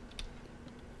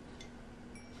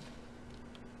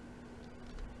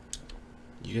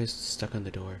 You guys stuck on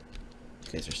the door.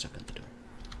 You guys are stuck on the door.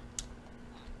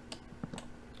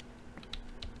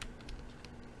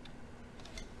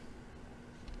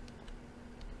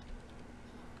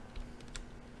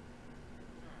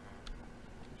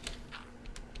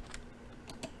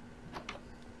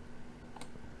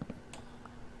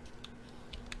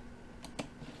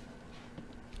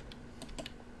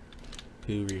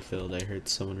 Who refilled? I heard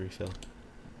someone refill.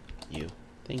 You.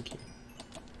 Thank you.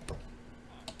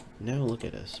 Now look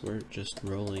at us. We're just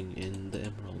rolling in the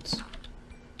emeralds.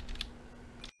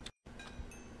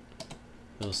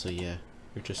 Also, yeah,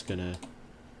 we're just gonna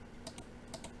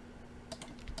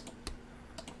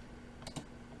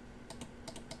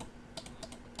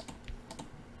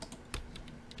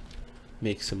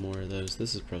make some more of those.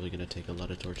 This is probably gonna take a lot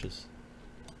of torches.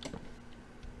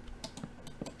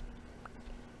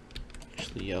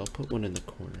 Actually, yeah, I'll put one in the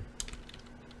corner.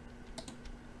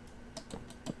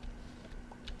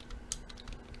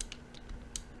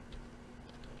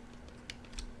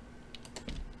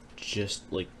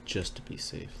 Just to be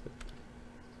safe.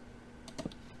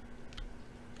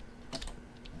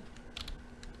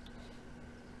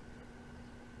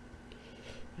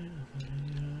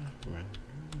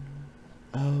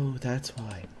 Oh, that's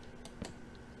why.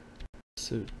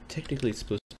 So technically it's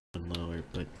supposed to be one lower,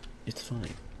 but it's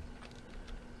fine.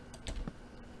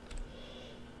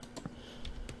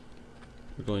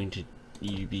 We're going to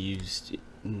be used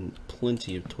in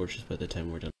plenty of torches by the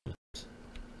time we're done with this.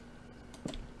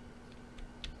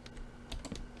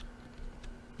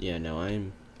 Yeah,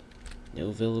 no, no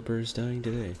villagers dying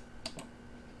today.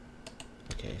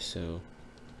 Okay, so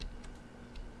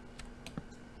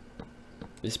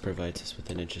this provides us with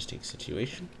an interesting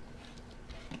situation.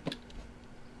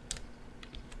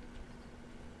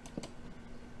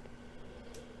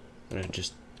 And I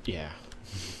just, yeah.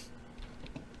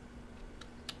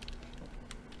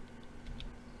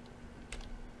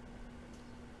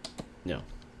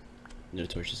 No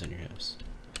torches on your house.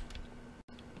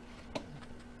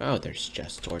 Oh, there's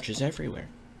just torches everywhere.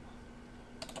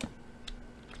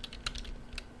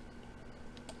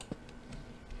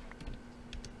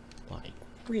 Why?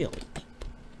 Really?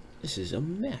 This is a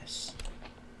mess.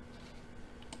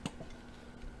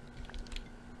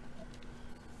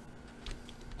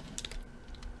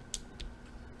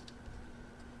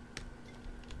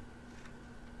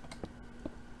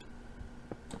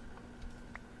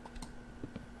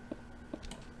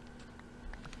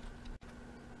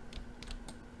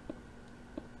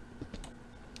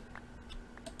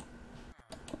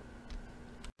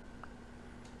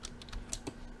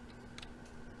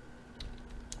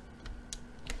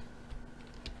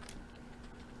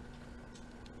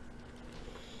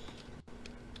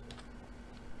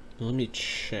 Let me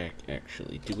check,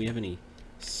 actually. Do we have any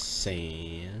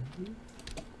sand?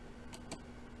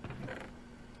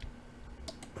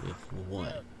 With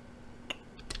what?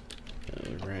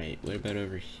 Alright, what about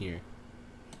over here?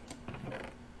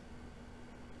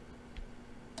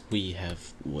 We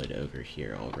have wood over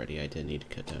here already. I didn't need to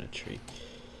cut down a tree.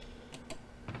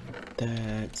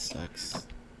 That sucks.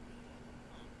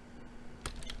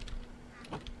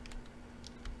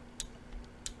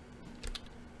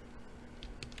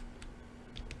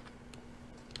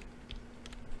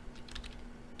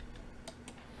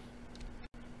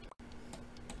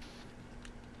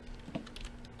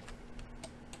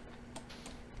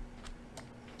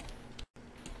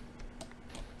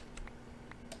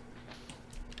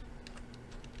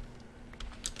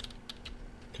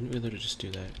 Couldn't we literally just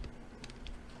do that?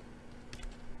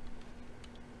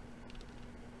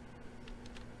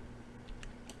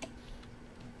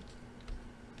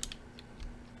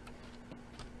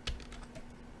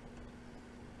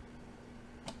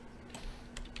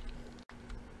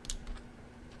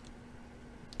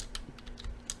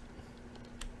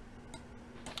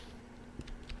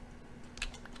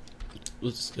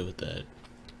 Let's just go with that.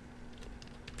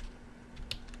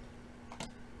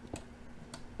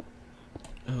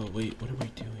 Oh wait, what am I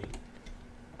doing?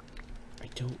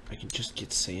 I can just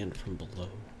get sand from below.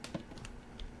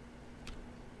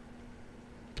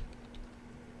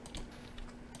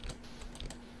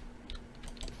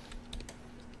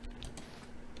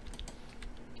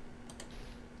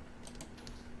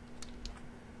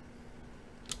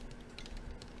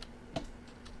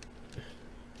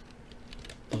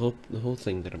 The whole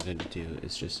thing that I'm going to do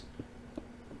is just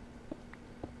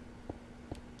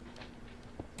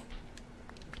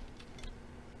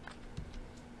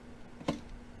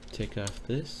take off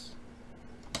this.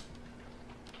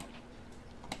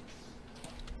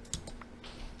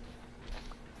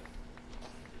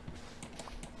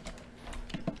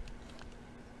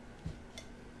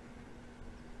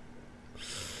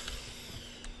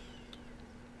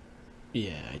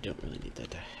 Yeah, I don't really need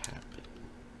that to happen.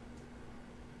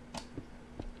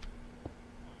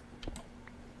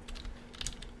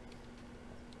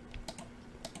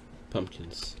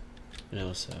 Pumpkins. And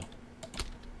also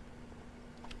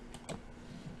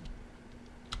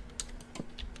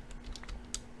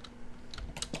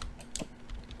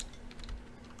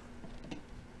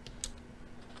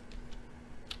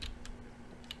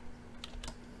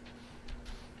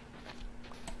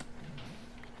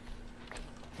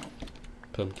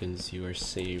pumpkins, you are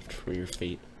saved from your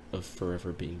fate of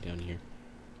forever being down here.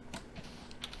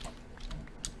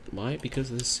 Why? Because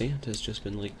the sand has just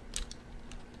been like,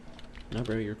 nah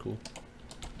bro, you're cool.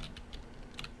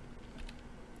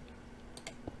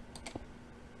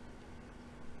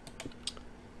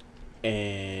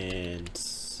 And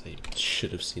I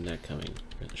should have seen that coming,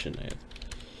 shouldn't I have?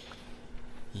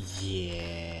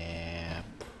 Yeah,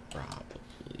 probably.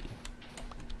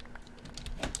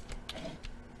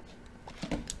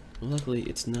 Well, luckily,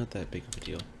 it's not that big of a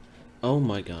deal. Oh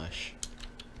my gosh.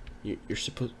 You're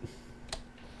supposed...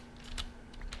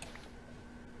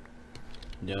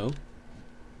 No.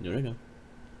 No, no, no.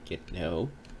 No.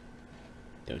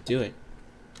 Don't do it.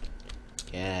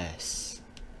 Yes.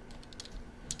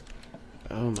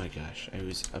 Oh my gosh. I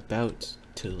was about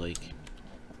to, like,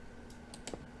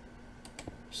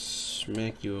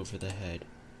 smack you over the head.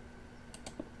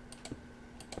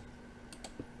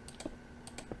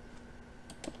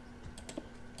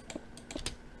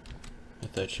 I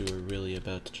thought you were really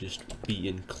about to just be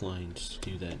inclined to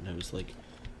do that, and I was like,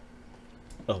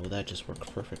 oh, well, that just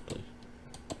worked perfectly.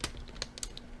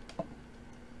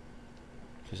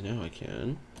 Because now I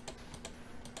can.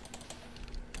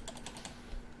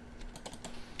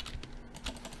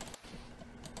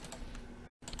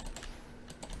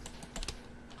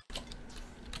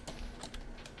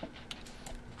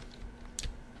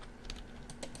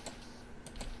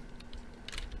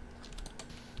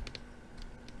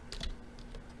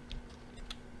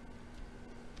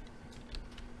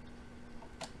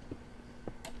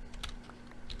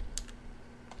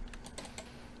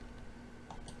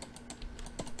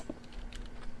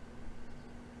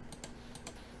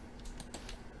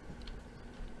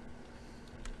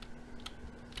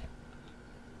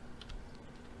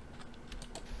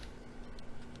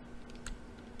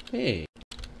 Hey,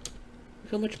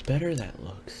 look how much better that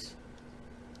looks.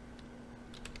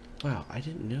 Wow, I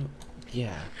didn't know.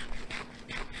 Yeah.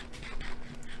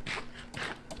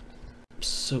 I'm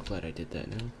so glad I did that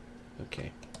now.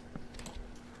 Okay.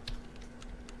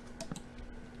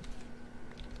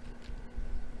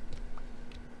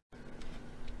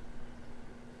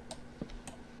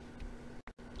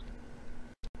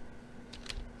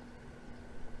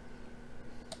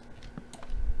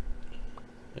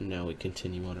 And now we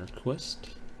continue on our quest.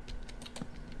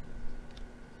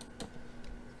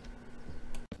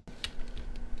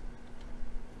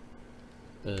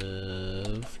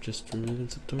 Of just removing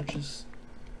some torches.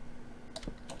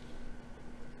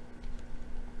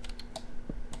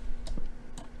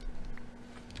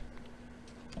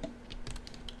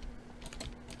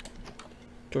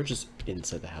 Torches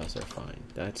inside the house are fine.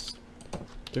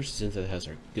 Torches inside the house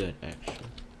are good, actually.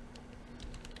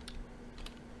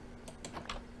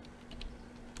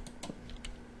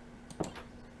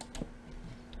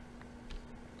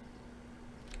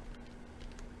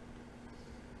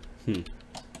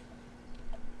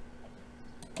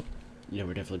 Yeah,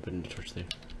 we're definitely putting a torch there.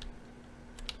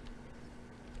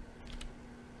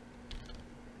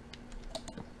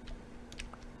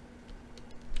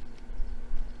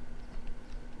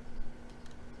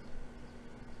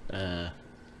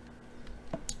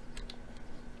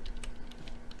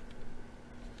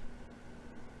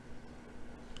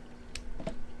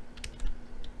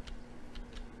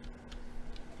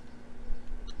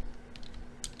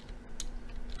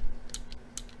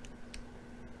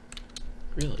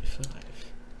 Really, 5.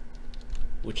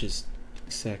 Which is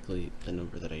exactly the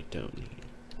number that I don't need.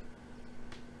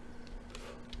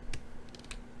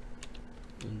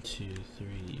 1, 2,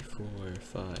 3, 4,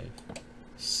 5,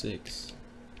 6,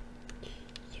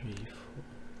 3, 4.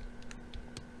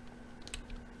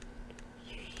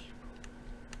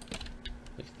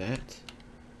 Like that?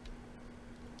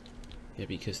 Yeah,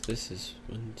 because this is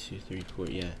 1, 2, 3, 4,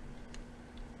 yeah.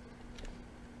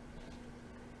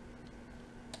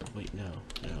 Wait, no,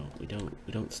 we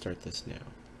don't start this now.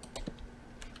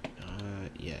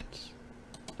 Not yet.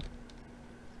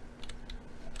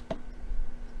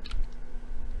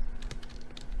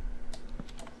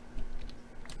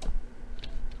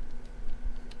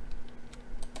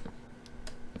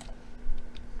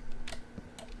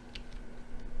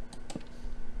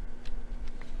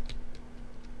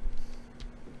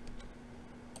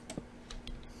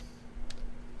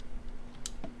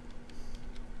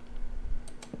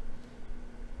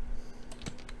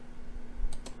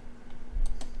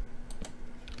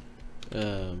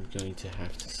 I'm going to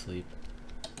have to sleep.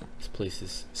 This place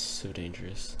is so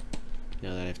dangerous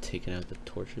now that I've taken out the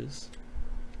torches.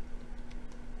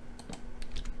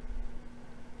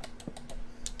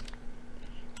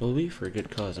 It will be for a good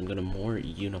cause. I'm going to more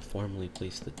uniformly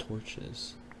place the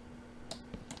torches.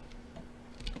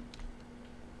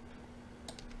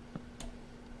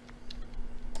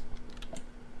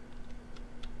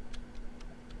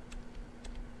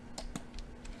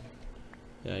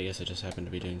 Yeah, I guess I just happen to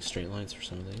be doing straight lines for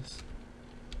some of these.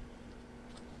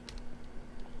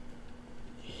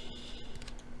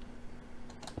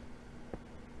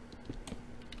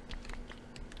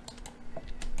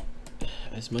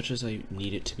 As much as I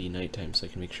need it to be nighttime so I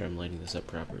can make sure I'm lighting this up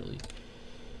properly,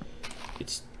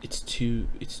 it's too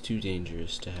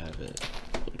dangerous to have it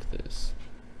like this.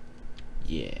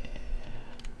 Yeah.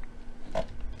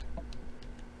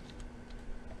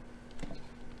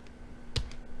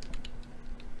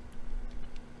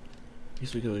 I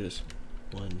guess we go just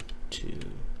 1, 2,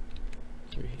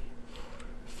 3,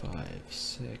 4, 5,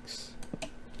 6.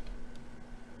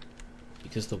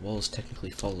 Because the walls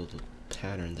technically follow the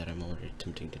pattern that I'm already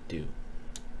attempting to do.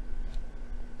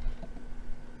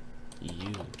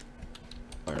 You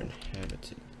are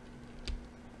inhabiting.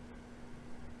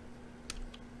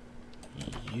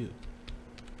 You.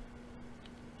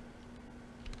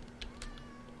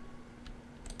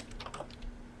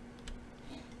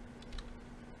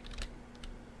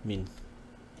 I mean,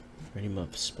 ready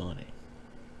mob spawning.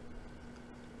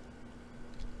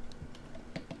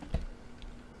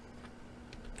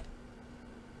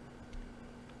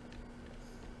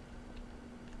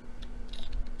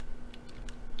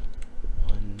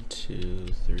 One, 2,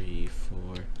 3, 4,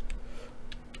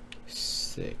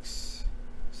 6.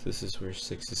 So this is where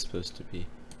 6 is supposed to be.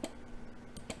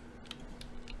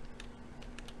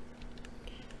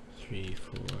 3,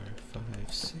 4, 5,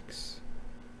 6.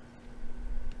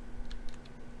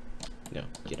 No,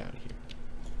 get out of here.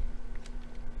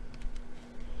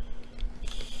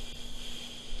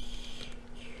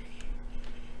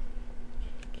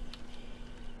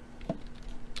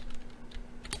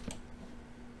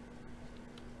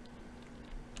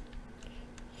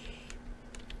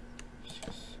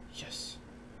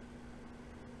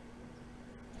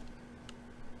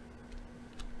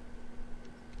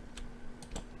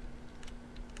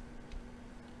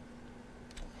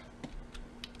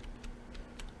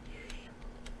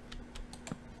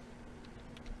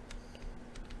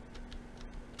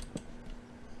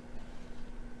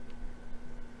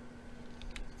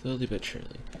 Slowly but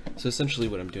surely. So essentially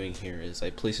what I'm doing here is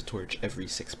I place a torch every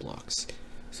 6 blocks.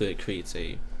 So it creates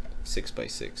a 6 by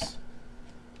 6.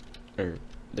 Or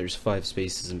there's 5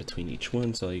 spaces in between each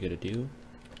one, so all you gotta do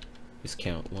is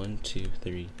count 1, 2,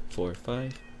 3, 4,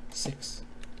 5, 6.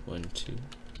 1, 2,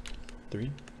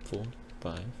 3, 4,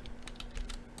 5,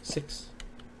 6.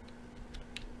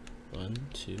 1,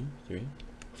 2, 3,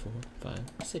 4, 5,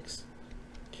 6.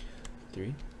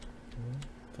 3,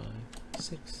 4, 5,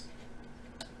 6.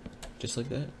 Just like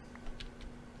that.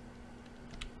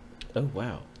 Oh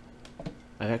wow.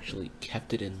 I've actually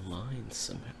kept it in line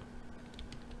somehow.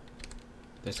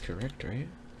 That's correct, right?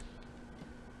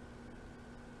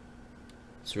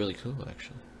 It's really cool,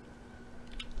 actually.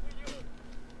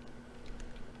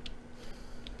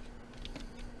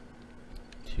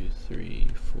 Two, 3,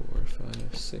 4,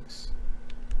 5, 6.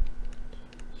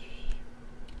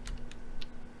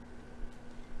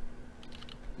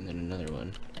 And then another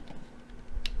one.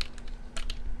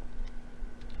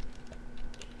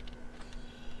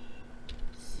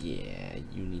 Yeah,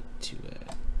 you need to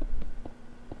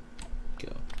go.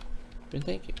 And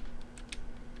thank you.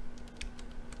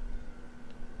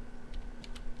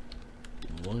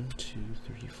 1, 2,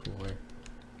 3, 4,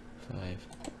 5,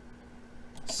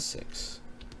 6.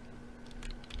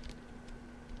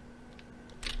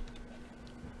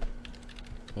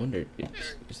 I wonder,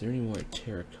 is there any more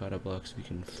terracotta blocks we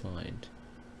can find?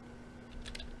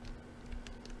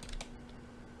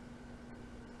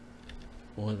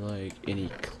 Or like any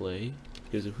clay?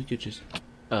 Because if we could just...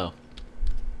 Oh.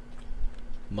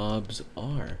 Mobs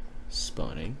are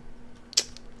spawning.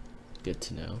 Good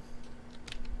to know.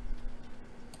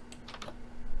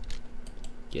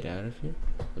 Get out of here.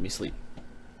 Let me sleep.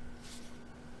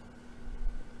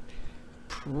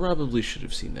 Probably should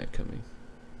have seen that coming.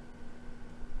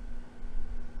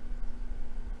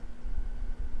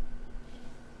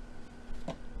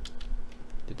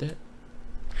 Did that?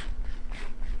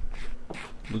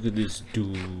 Look at this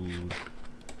dude.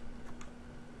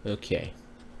 Okay.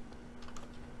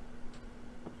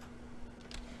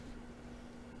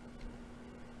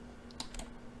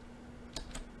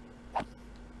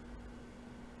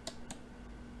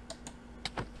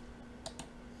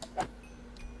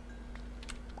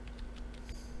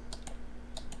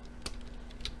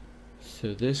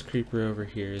 So this creeper over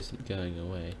here isn't going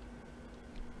away.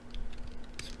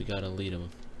 So we gotta lead him.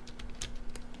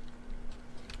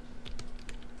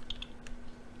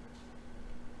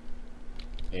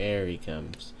 There he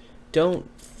comes. Don't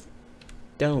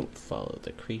follow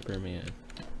the creeper, man.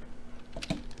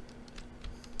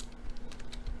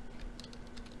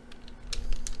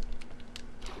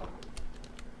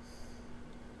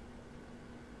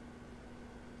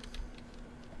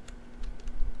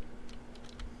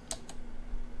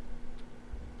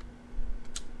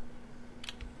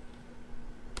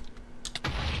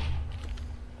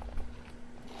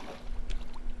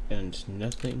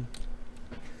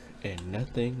 And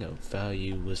nothing of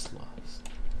value was lost.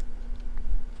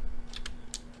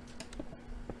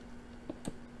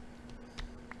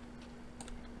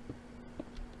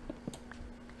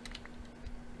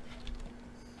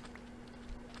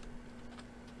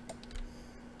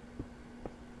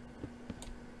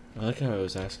 I like how I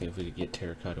was asking if we could get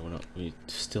terracotta when we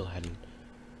still hadn't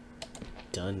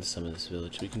done some of this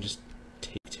village. We can just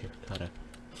take terracotta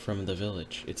from the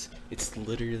village. It's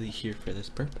literally here for this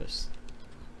purpose.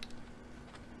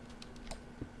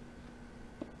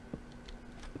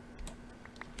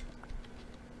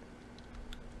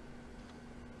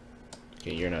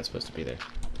 Okay, you're not supposed to be there.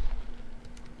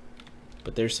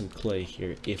 But there's some clay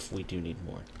here if we do need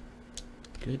more.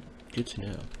 Good to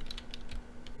know.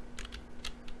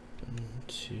 1,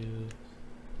 2,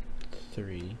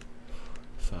 3,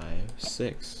 5,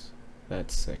 6.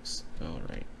 That's 6.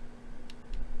 Alright.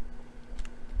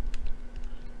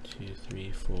 2,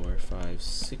 3, 4, 5,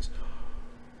 6.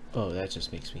 Oh, that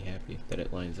just makes me happy that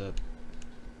it lines up.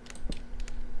 3,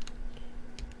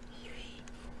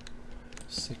 4,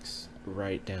 6.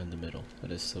 Right down the middle.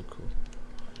 That is so cool.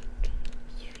 1,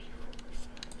 2, 3, 4,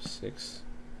 5, 6.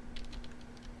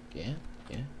 Yeah.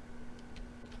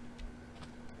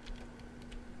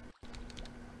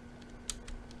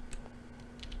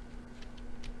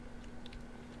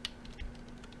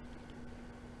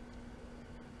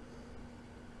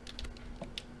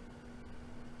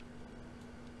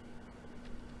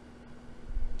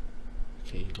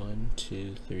 Okay, 1,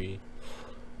 2, 3,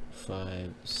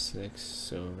 5, 6.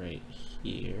 So right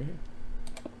here.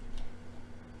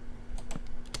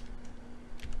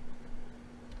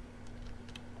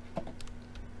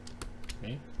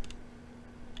 Right.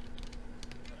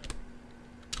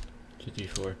 2, 3,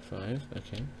 4, 5.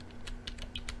 Okay.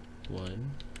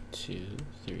 1, 2,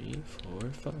 3, 4,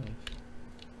 5,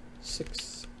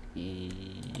 6.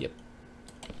 Yep.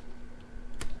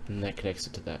 And that connects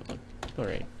it to that one.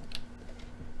 Alright.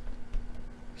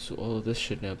 So all of this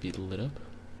should now be lit up.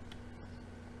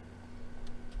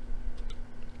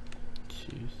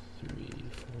 2, 3,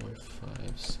 4,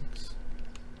 5, 6.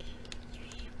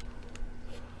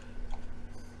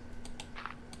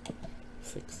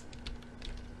 6.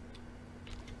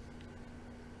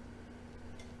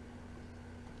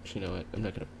 You know what? I'm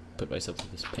not gonna put myself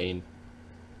through this pain.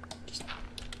 Just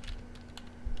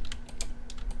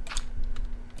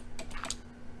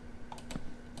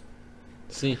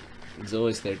see, it's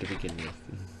always there to begin with.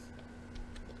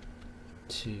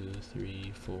 2,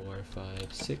 3, 4,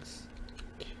 5, 6.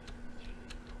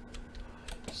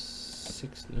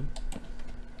 6, no.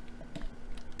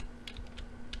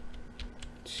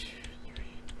 2, 3,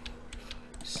 4,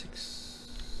 5,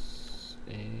 6,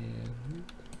 and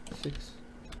 6.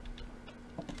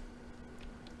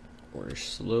 We're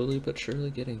slowly but surely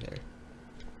getting there.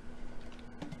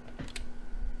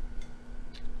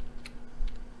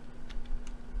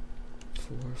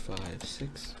 Four, 5,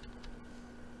 6.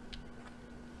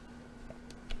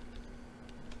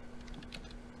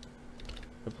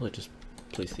 I'll probably just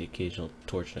place the occasional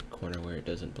torch in a corner where it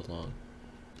doesn't belong.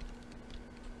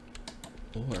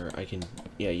 Or I can,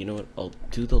 yeah, you know what? I'll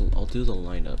do the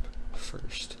lineup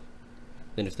first.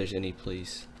 Then if there's any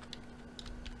place,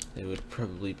 it would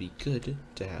probably be good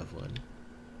to have one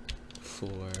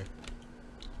for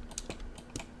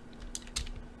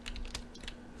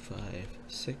 5,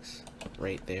 6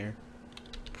 right there.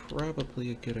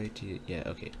 Probably a good idea. Yeah,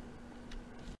 okay.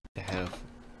 To have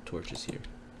torches here.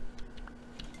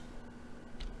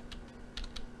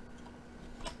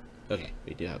 Okay,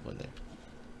 we do have one there.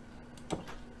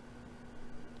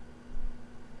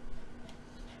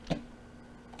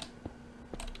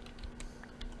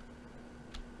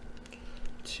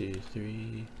 2,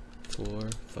 3, 4,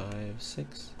 5,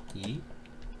 6. Yeet.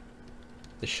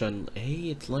 The shun. Hey,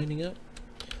 it's lining up.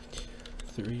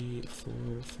 3, 4,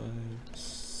 5,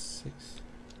 6.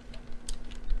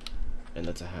 And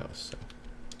that's a house, so.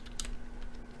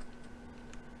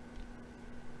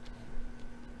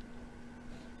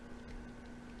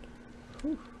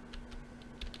 Whew.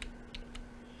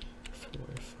 4,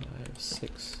 5,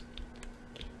 6.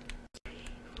 3,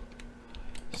 4,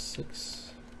 5, 6.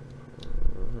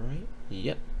 Right?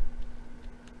 Yep.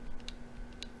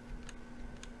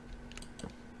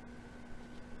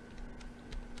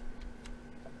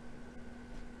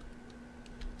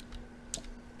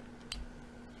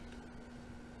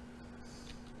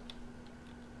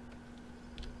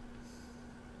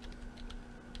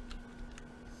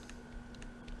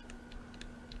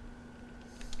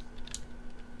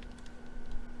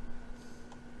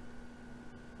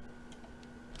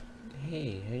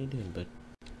 Hey, how you doing, bud?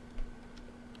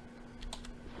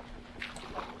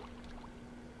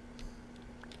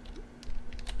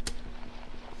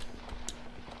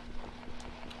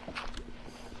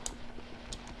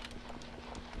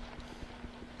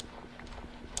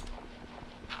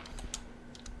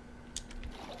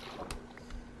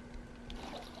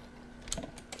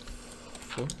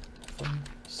 Four, 5,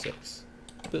 6.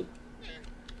 Boop.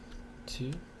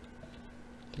 2,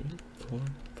 3, 4,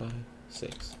 5,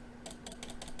 6.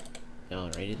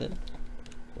 Alrighty then.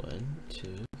 1, 2,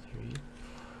 3,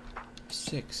 4,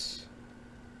 6.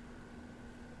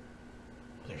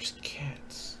 There's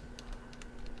cats.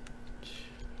 2,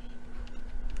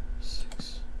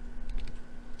 6.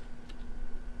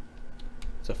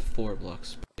 It's a 4-block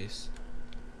space.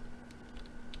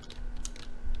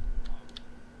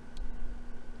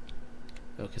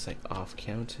 Oh, because I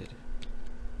off-counted.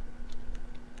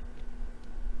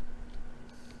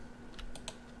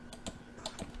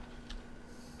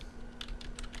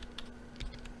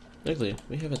 Luckily,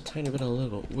 we have a tiny bit of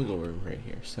little wiggle room right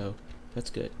here, so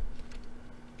that's good.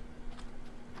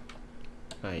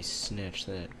 I snatched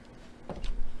that.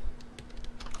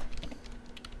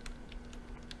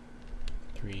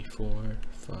 3, 4,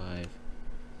 5,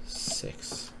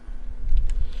 6.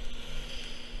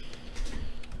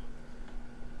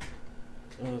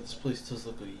 Oh, this place does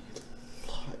look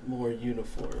a lot more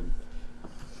uniform.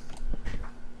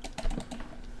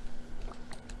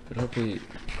 But hopefully,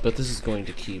 this is going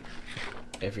to keep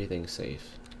everything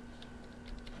safe.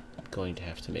 I'm going to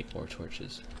have to make more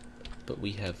torches, but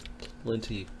we have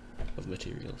plenty of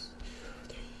materials.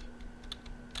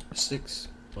 6.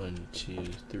 1, 2,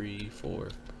 3, 4,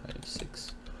 5,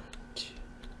 6. 2,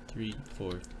 3,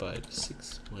 4, 5,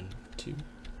 6. 1, 2,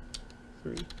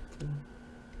 3, 4,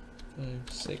 5,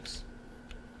 6.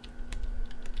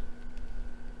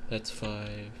 That's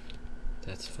 5.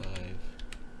 That's 5.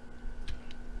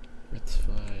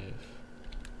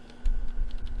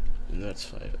 That's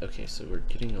 5. Okay, so we're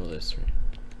getting all this right.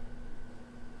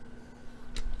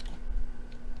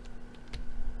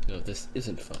 No, this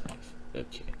isn't 5.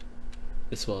 Okay.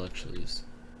 This wall actually is...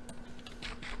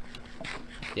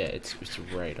 Yeah, it's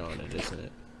right on it, isn't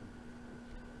it?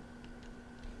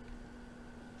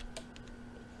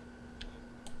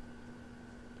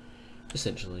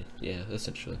 Essentially. Yeah,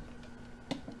 essentially.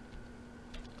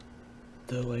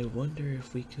 Though I wonder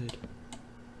if we could...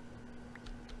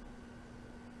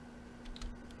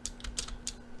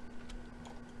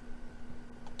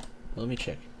 Let me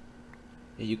check.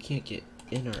 Yeah, you can't get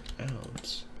in or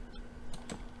out.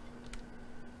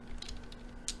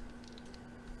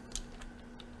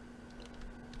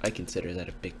 I consider that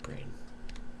a big brain.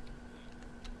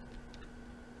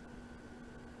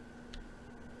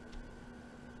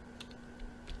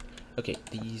 Okay,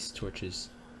 these torches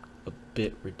a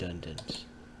bit redundant.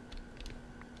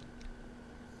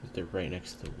 They're right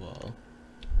next to the wall.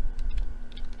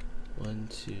 1,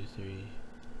 2, 3,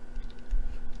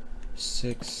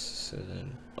 6. So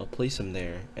then I'll place them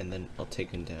there, and then I'll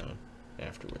take them down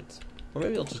afterwards. Or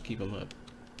maybe I'll just keep them up.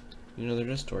 You know, they're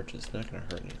just torches. Not gonna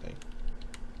hurt anything.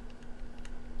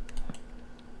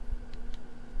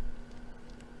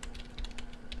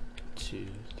 Two,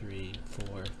 3,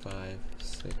 4, 5,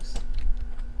 6.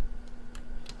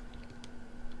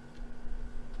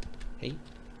 Hey,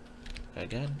 I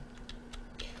got it.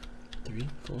 3,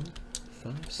 4,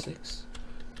 5, 6.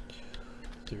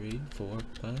 3, 4,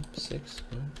 5, 6.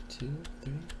 1, 2,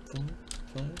 3, 4,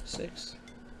 5, 6.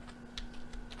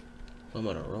 I'm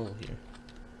on a roll here.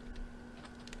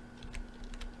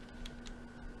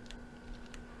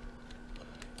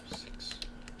 6,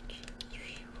 3,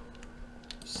 4,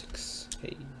 6.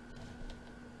 Hey.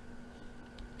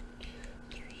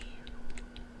 3,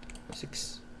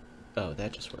 6. Oh,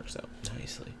 that just works out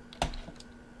nicely.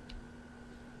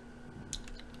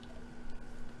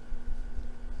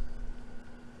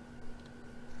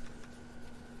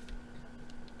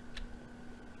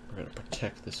 We're gonna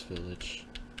protect this village.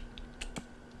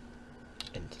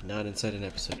 And not inside an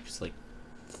episode, because like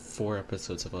 4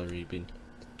 episodes have already been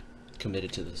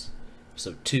committed to this.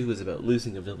 Episode 2 was about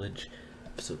losing a village.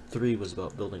 Episode 3 was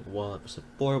about building a wall. Episode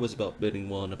 4 was about building a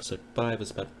wall. And episode 5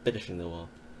 was about finishing the wall.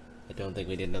 I don't think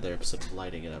we need another episode of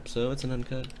lighting it up, so it's an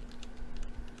uncut.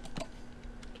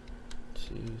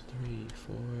 2, 3,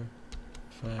 4,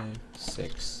 5,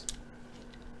 6.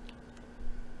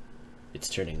 It's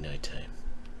turning nighttime.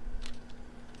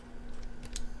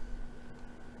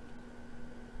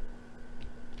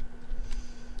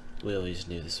 We always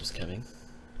knew this was coming.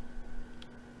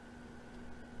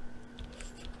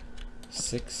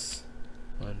 6.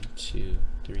 1, 2,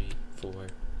 3, 4, 5,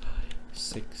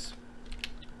 6.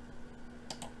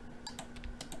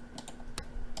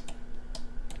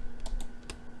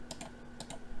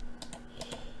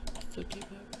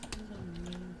 Forgive me.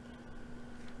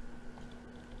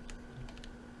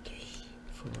 3,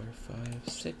 4, 5,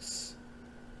 6.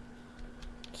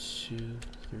 2,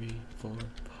 3, 4, 5,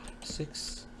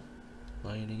 6.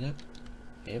 Lining up.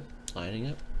 Yep, lining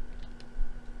up.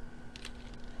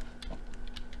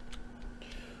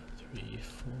 3,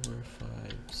 4, 5,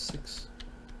 6.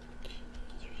 3,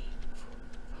 4,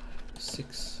 5,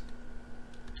 6.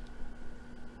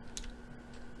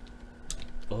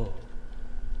 Oh.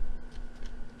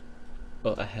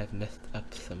 Oh, I have messed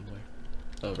up somewhere.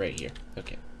 Oh, right here.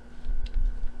 Okay.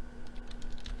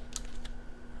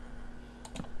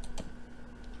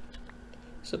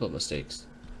 Simple mistakes.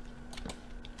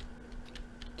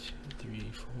 2,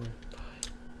 3, 4, 5,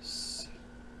 6.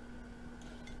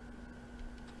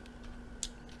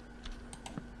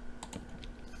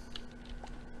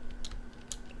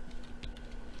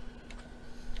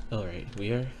 Alright,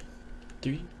 we are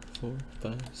 3, 4,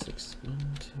 5, 6. 1,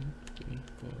 2, 3,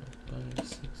 4, 5,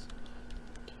 6.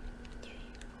 3,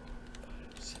 4,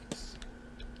 5, 6.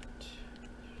 2, 3.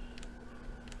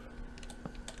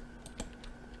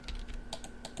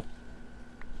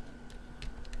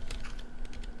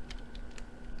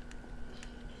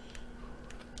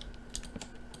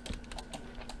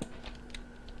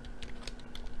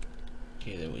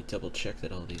 Okay, then we double check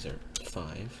that all these are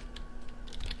 5.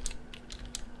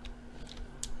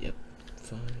 Yep,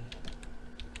 5.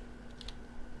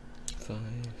 5.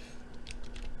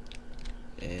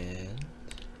 And...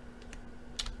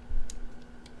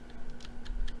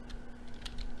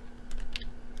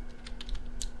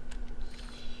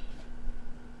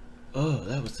 oh,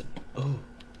 that was an... oh.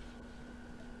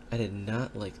 I did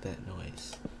not like that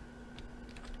noise.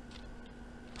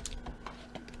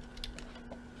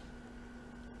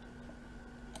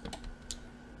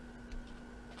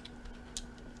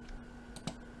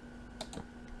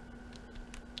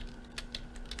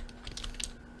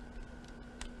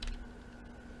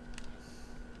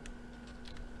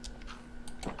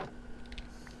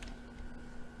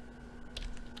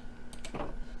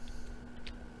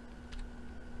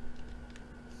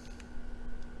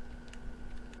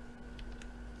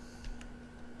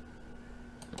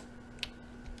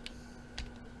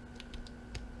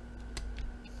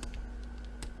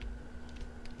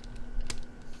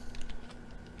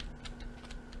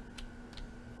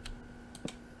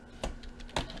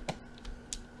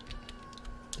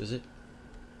 Does it?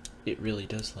 It really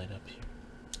does line up here.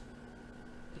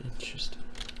 Interesting.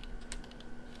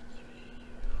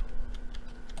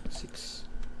 6,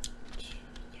 2,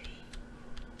 3.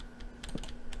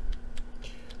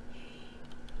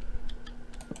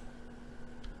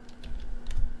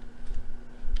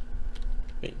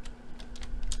 Wait.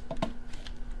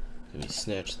 Let me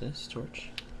snatch this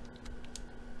torch.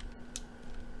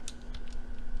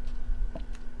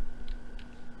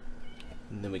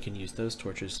 And then we can use those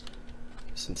torches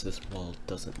since this wall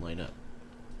doesn't line up.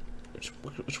 Which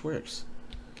works.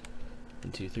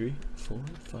 1, 2, 3, 4,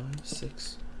 5,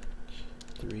 6.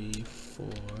 3, 4,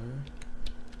 5.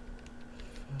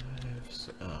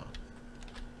 Oh.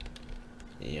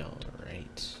 Yeah,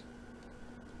 alright.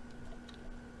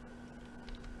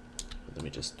 Let me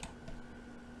just.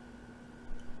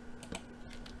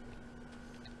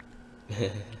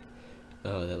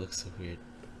 Oh, that looks so weird.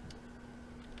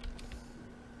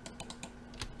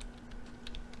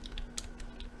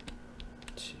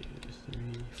 Two, 3,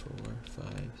 4,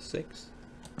 5, 6.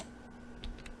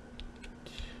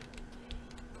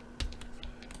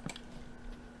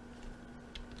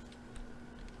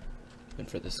 And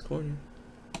for this corner,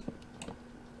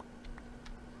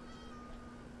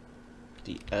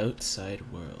 the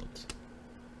outside world.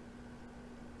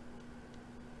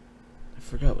 I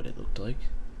forgot what it looked like.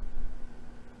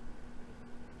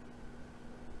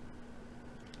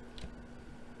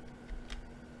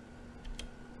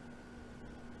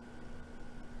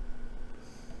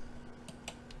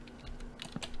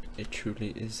 It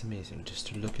truly is amazing just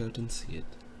to look out and see it.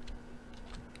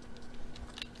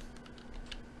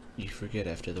 You forget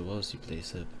after the walls you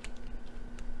place up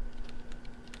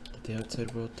that the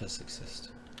outside world does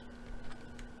exist.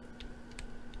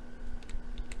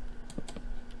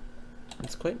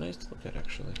 It's quite nice to look at,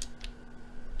 actually.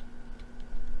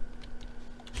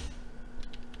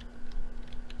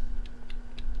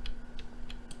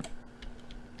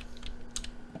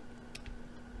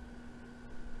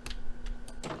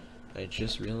 I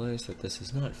just realized that this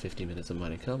is not 50 minutes of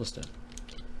mining cobblestone.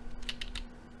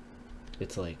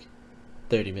 It's like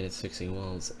 30 minutes fixing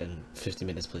walls and 50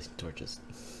 minutes placing torches.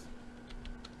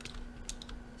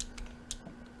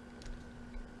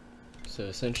 So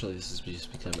essentially this has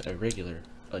just become a regular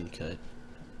uncut,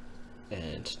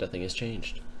 and nothing has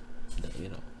changed. Nothing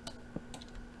at all.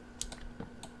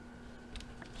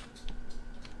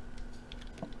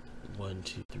 One,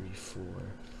 two, three, 4.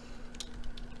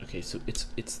 Okay, so it's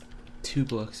 2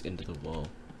 blocks into the wall.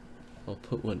 I'll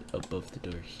put one above the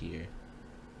door here,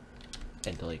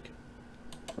 and like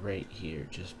right here,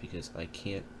 just because I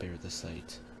can't bear the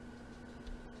sight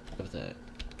of that.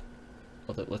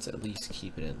 Although let's at least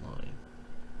keep it in line.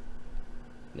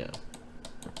 Now,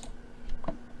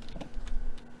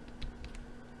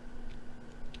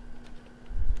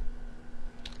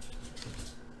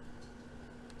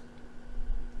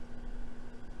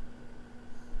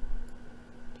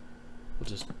 we'll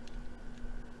just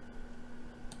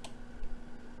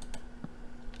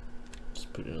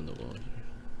put it on the wall here.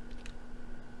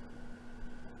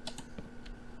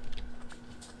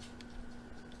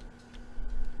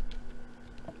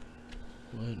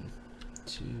 One,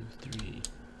 2, 3,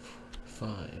 4,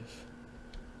 5.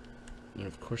 And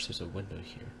of course there's a window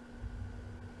here.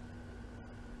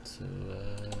 So,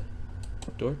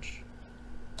 torch.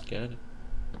 Got it.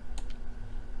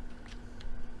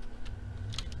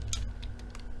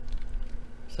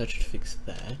 So that should fix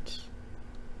that.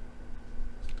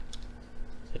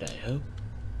 Did I hope?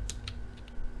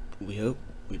 We hope.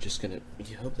 We're just gonna.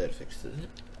 You hope that fixes it.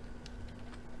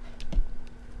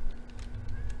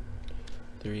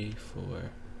 3, 4,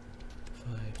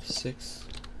 5, 6.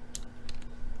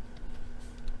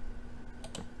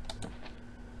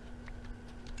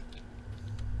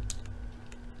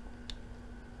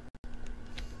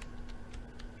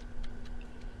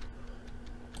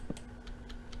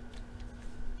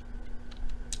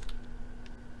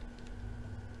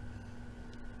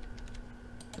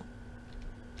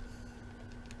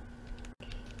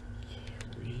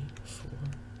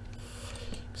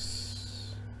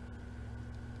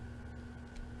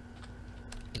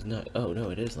 Not, oh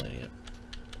no, it is lighting up.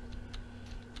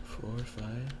 4,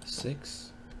 5,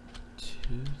 6. 2,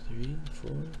 3,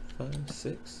 4, 5,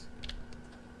 6.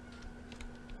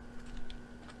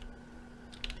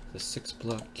 The 6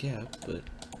 block gap, but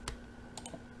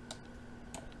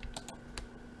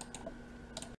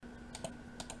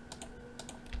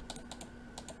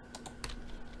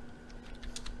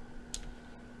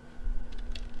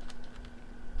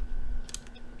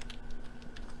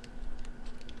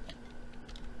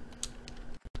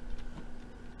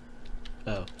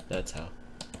oh, that's how.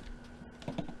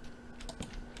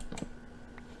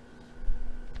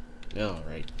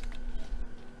 Alright.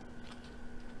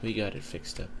 We got it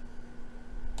fixed up.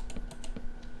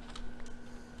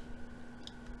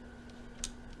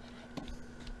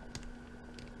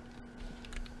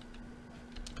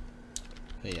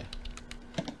 Oh yeah.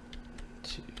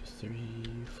 2, 3,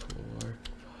 4, 5,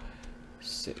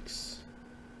 6.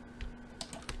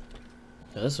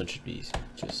 Now this one should be easy.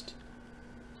 Just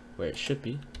where it should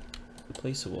be.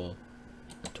 Replace a wall.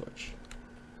 Torch.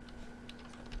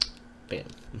 Bam.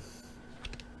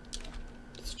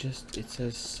 It's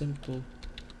as simple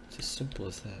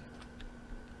as that.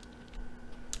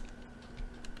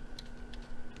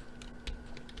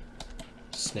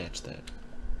 Snatch that.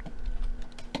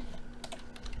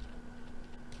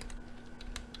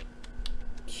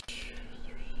 2,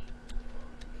 3,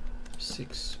 4, 5,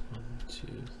 6. 1, 2,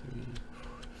 3,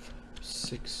 4, 5,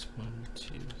 6. 1,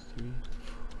 2, 3,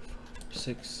 4, 5,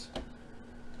 6.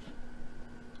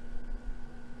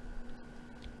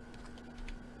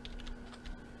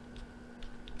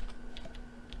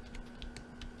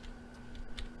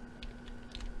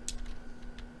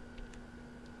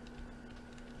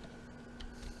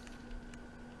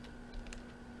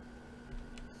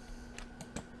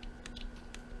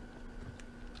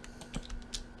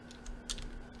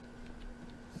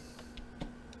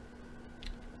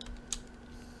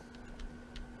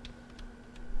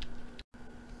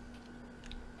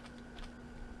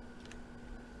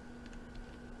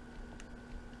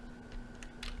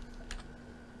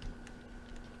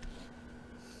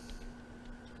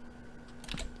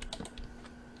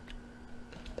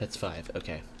 That's 5,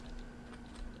 okay.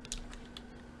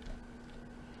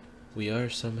 We are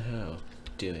somehow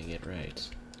doing it right.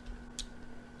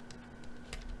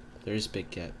 There's big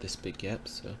gap, this big gap,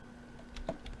 so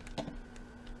 4,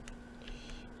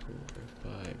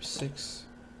 5, 6.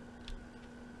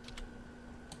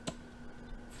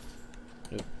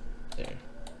 Nope, there.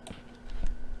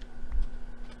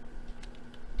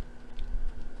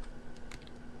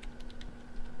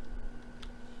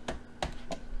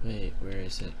 Wait, where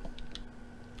is it?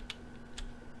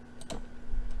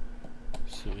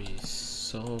 So we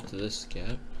solved this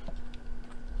gap.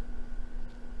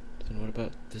 Then what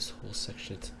about this whole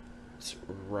section? It's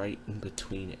right in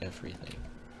between everything.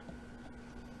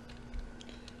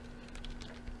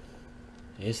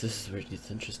 Yes, this is where it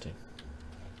gets interesting.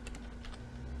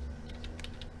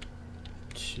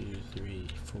 2, 3,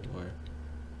 4,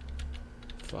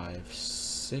 5,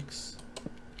 6.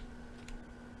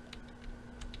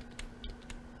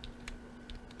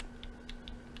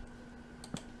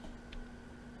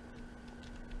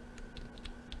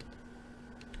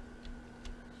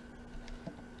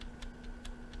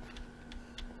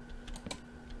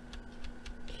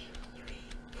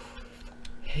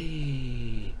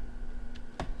 Hey,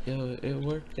 yo, it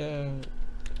worked out.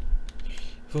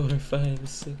 4, 5,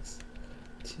 6.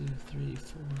 2, 3,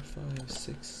 4, 5,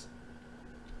 6.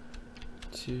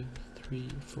 2, 3,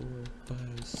 4, 5,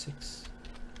 6.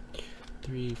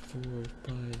 3, 4,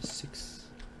 5, 6.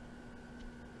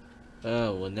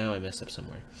 Oh, well, now I messed up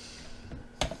somewhere.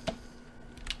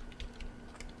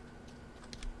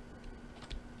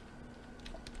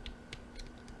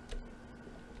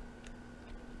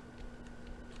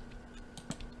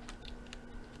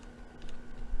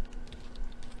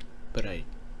 But I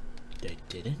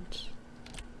didn't?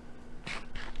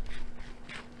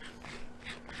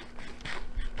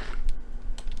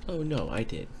 Oh no, I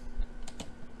did.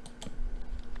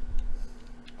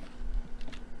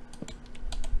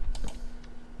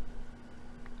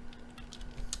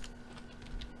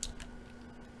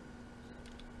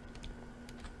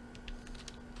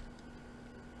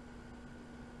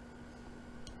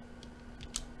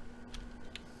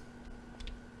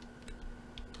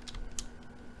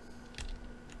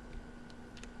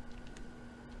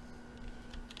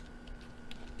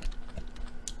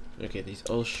 Okay, these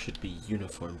all should be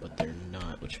uniform, but they're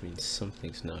not, which means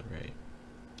something's not right.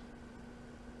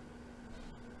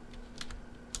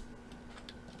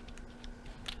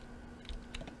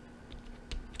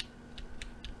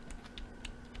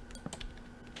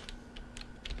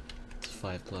 It's a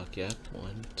 5 block gap.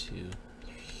 1, 2,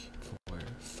 3, 4,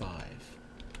 5.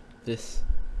 This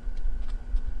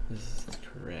is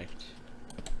correct.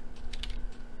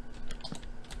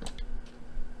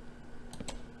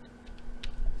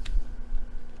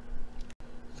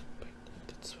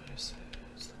 That's what I said.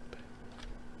 Let's look back.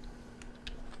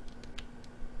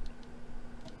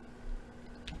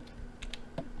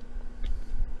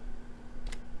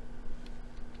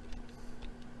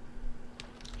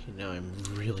 Okay, now I'm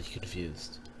really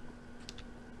confused.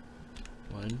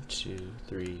 1, 2,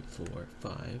 3, 4,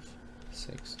 5,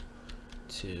 6.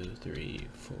 2, 3,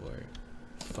 4,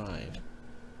 5.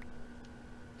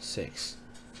 6.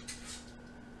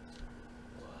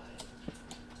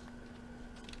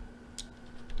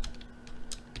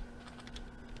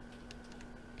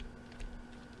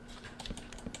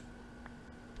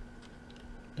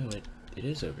 No, it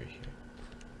is over here.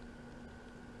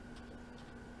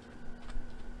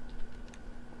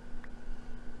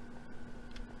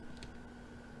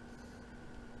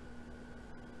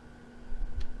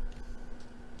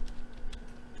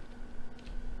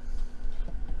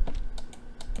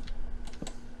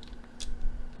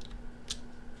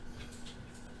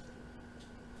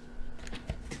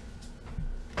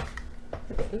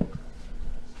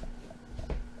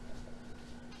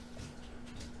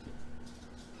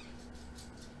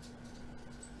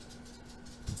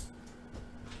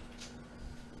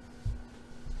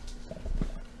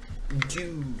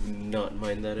 Do not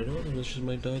mind that at all. It was just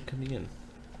my dog coming in.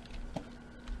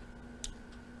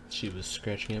 She was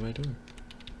scratching at my door.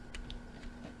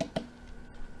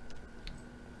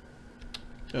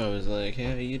 I was like,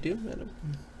 "How you doing, madam?"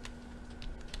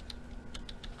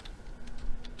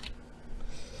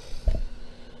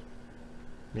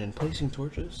 Man, placing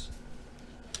torches?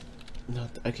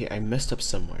 Not okay, I messed up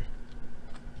somewhere.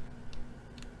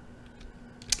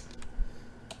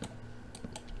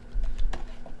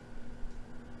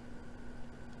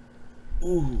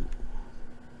 Ooh.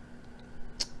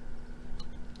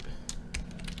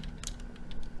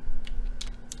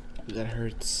 That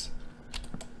hurts.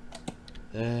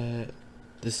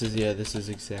 This is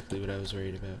exactly what I was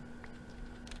worried about.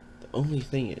 The only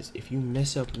thing is, if you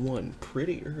mess up one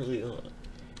pretty early on,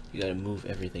 you gotta move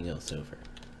everything else over.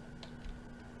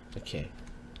 Okay.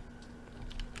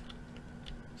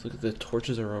 So look, the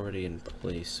torches are already in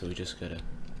place, so we just gotta...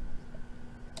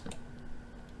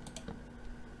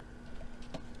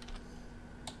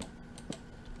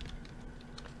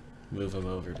 move them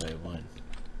over by one.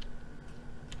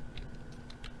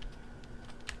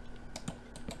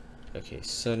 Okay,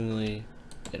 suddenly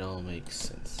it all makes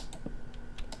sense.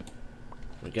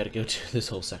 We gotta go to this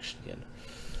whole section again.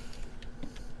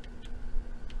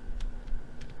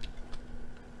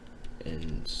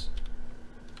 And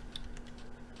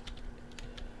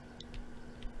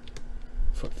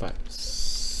 4, 5,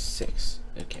 6.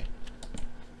 Okay.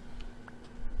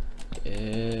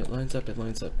 It lines up, it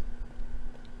lines up.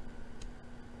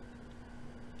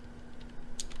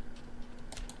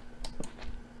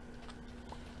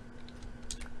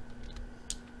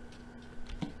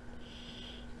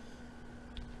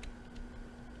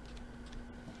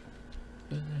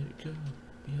 But let it go,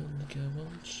 beyond the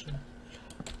convulsion.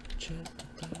 Chant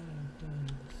the time,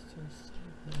 and just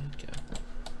let it go.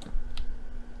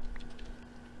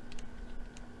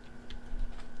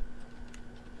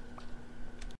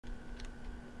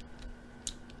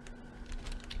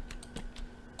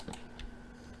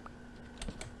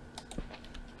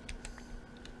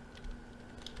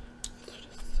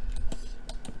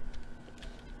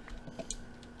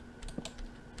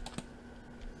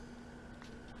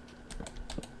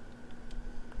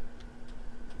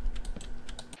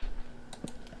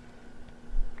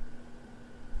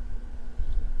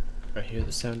 I hear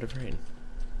the sound of rain,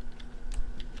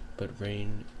 but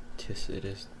rain it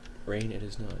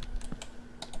is not.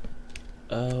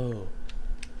 Oh,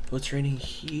 what's raining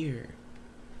here?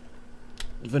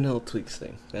 Vanilla Tweaks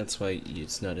thing. That's why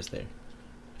it's not as there.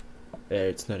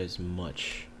 It's not as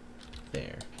much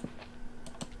there.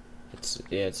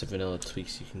 It's a Vanilla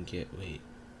Tweaks you can get. Wait.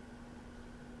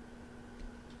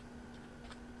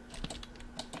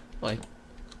 Like,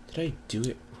 did I do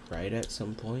it right at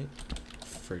some point?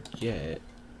 Forget,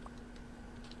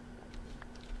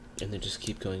 and then just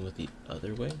keep going with the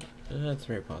other way? That's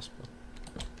very possible.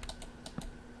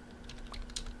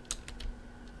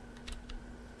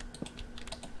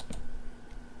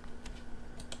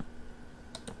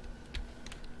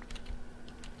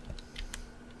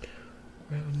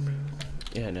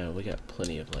 Yeah, no, we got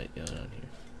plenty of light going on here.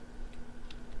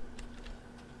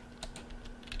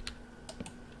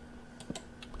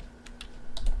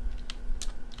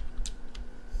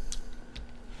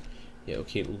 Yeah,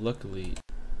 okay, luckily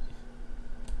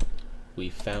we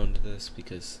found this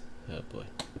because, oh boy.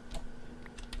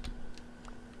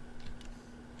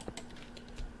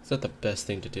 It's not the best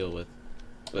thing to deal with,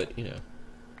 but you know,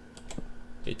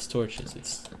 it's torches.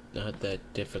 It's not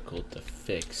that difficult to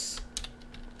fix.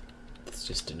 It's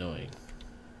just annoying.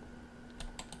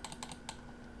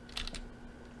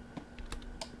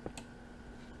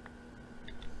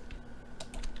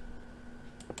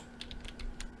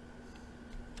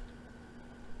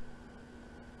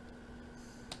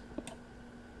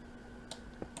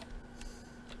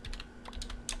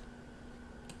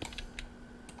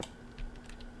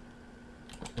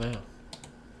 Wow.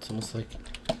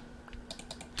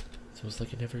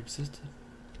 it never existed.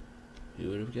 You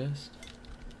would have guessed.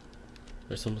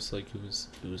 Or it's almost like it was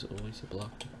always a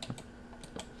block.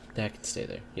 That can stay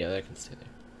there. Yeah, that can stay there.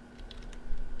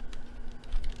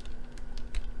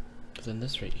 But then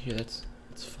this right here, that's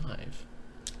 5.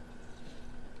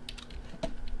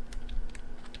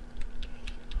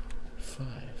 5.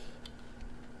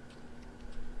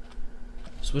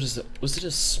 So what is it? Was it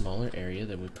a smaller area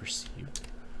than we perceived?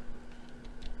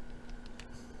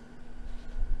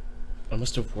 I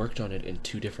must have worked on it in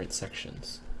 2 different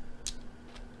sections.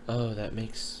 Oh, that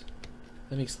makes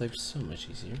life so much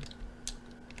easier.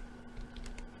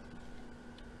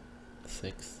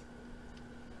 6th.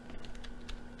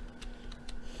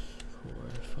 4,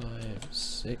 5,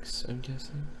 6, I'm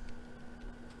guessing.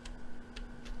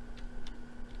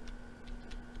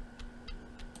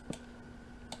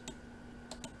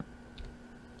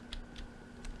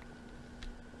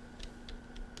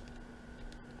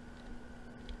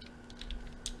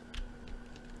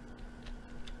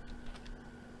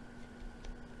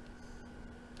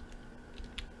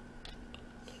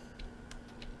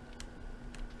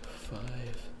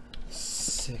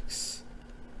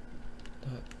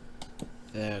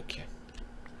 Okay.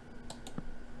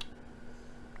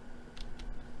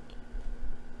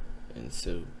 And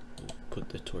so we'll put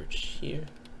the torch here.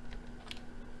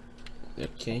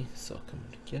 Okay, it's all coming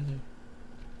together.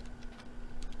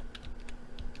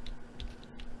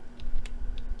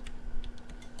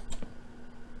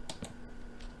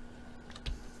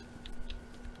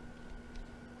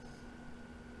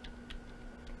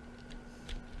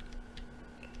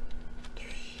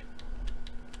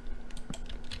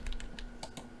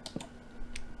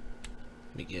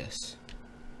 Yes,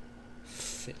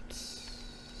 fits.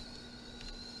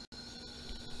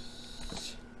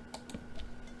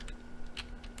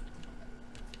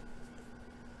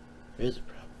 Here's a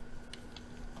problem.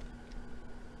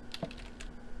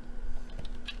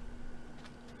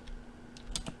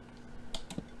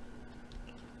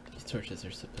 These torches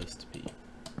are supposed to be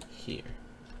here.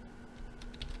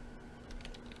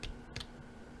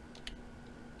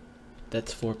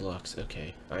 That's 4 blocks.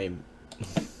 Okay, I'm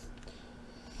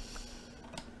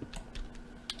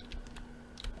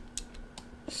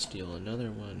steal another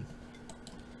one.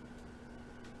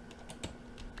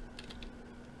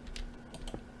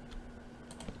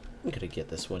 I'm gonna get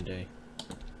this one day.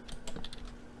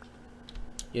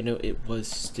 You know, it was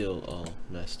still all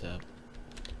messed up.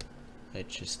 I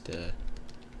just, I'm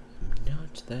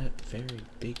not that very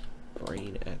big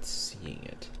brain at seeing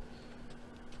it.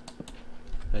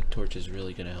 That torch is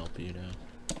really gonna help you now.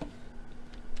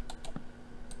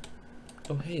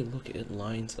 Oh hey, look, it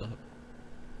lines up.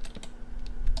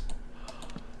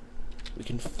 We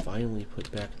can finally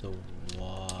put back the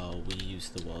wall. We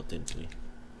used the wall, didn't we?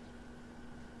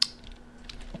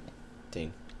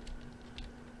 Dang.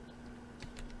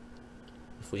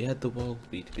 If we had the wall,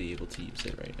 we'd be able to use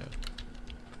it right now.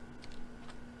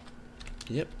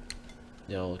 Yep.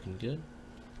 Y'all looking good.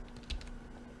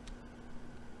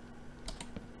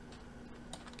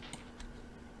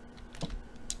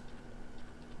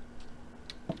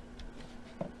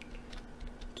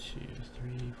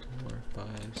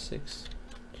 Six,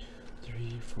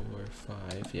 3, 4,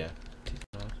 5. Yeah, take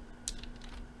it off.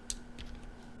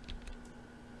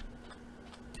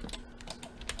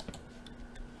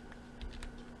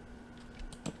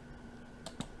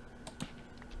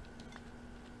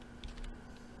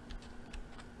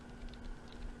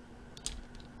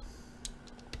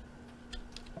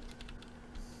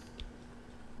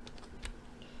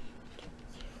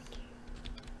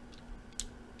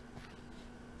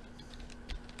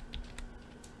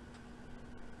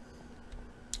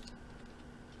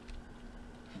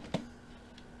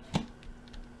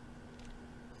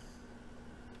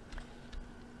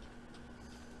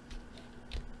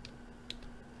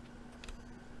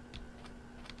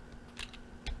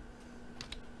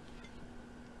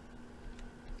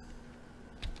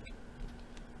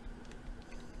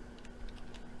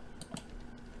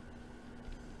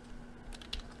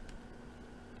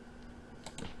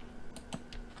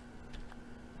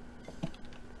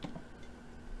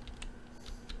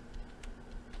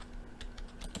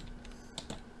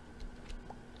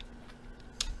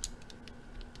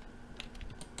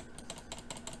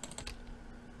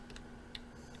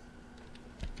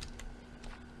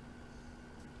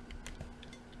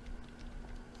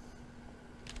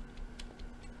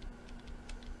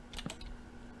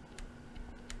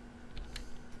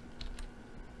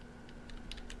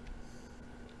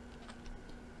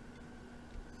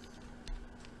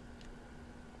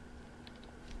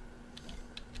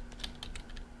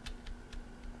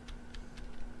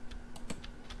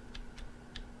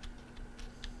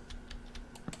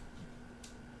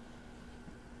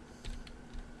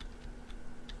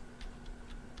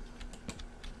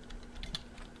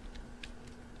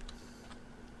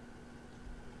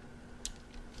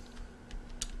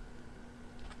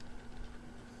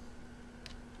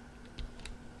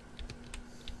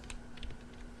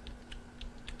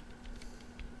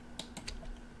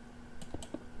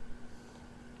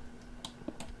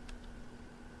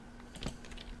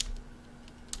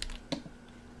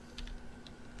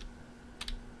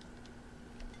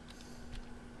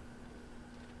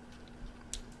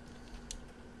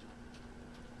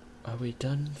 Are we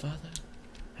done, Father?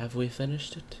 Have we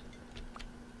finished it?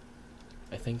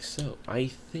 I think so. I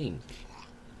think.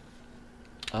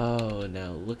 Oh,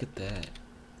 now look at that.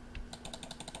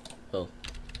 Well,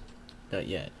 not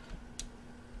yet.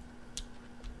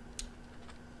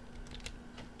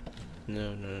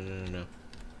 No.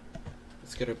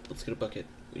 Let's get a bucket.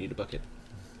 We need a bucket.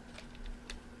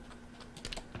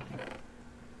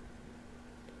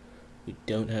 We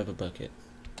don't have a bucket.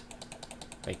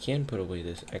 I can put away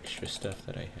this extra stuff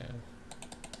that I have.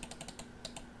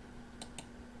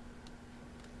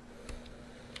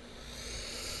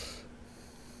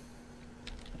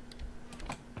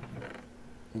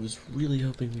 I was really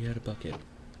hoping we had a bucket.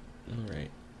 Alright.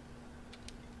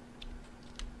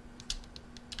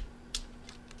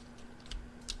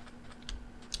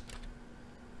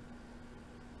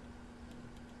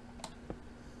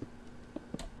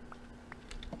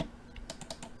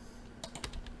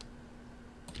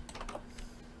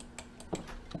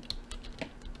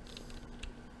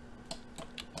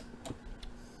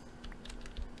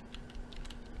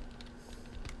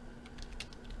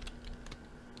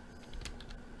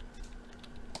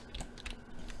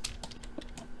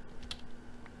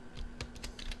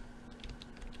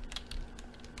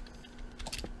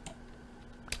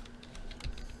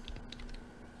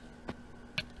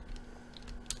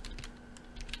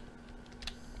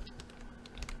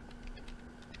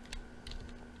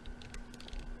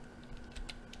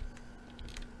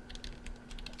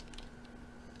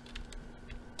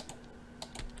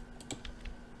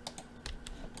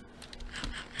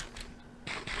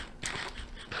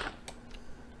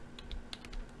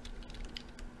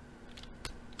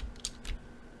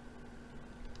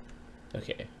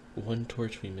 Okay, one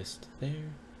torch we missed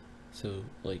there. So,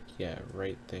 like, yeah,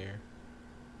 right there.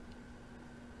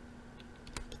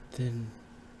 But then,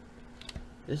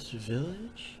 this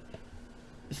village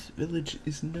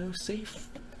is now safe.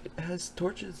 It has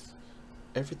torches.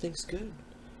 Everything's good.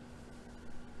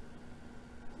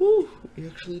 Woo, we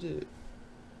actually did it.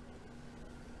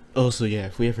 Also, yeah,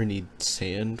 if we ever need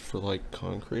sand for, like,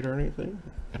 concrete or anything,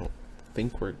 I don't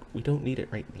think we don't need it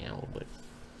right now, but,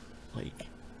 like,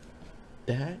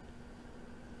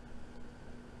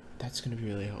 that's gonna be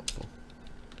really helpful.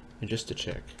 And just to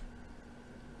check,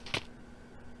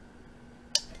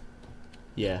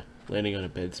 yeah, landing on a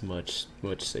bed's much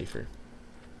safer.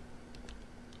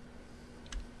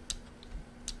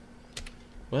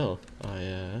 Well,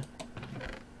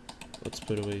 let's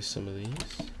put away some of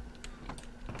these.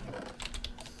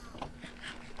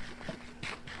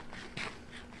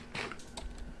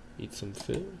 Eat some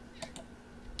food.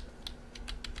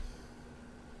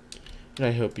 And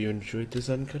I hope you enjoyed this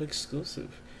Uncut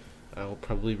Exclusive. I'll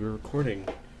probably be recording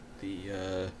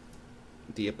the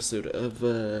episode of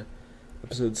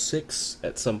episode 6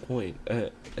 at some point. I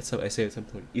say at some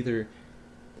point, either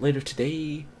later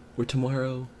today or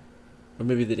tomorrow, or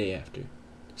maybe the day after.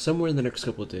 Somewhere in the next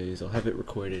couple of days, I'll have it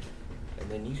recorded,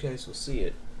 and then you guys will see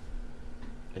it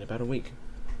in about a week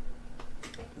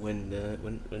when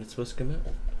it's supposed to come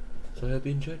out. So I hope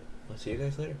you enjoyed. I'll see you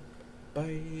guys later.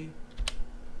 Bye.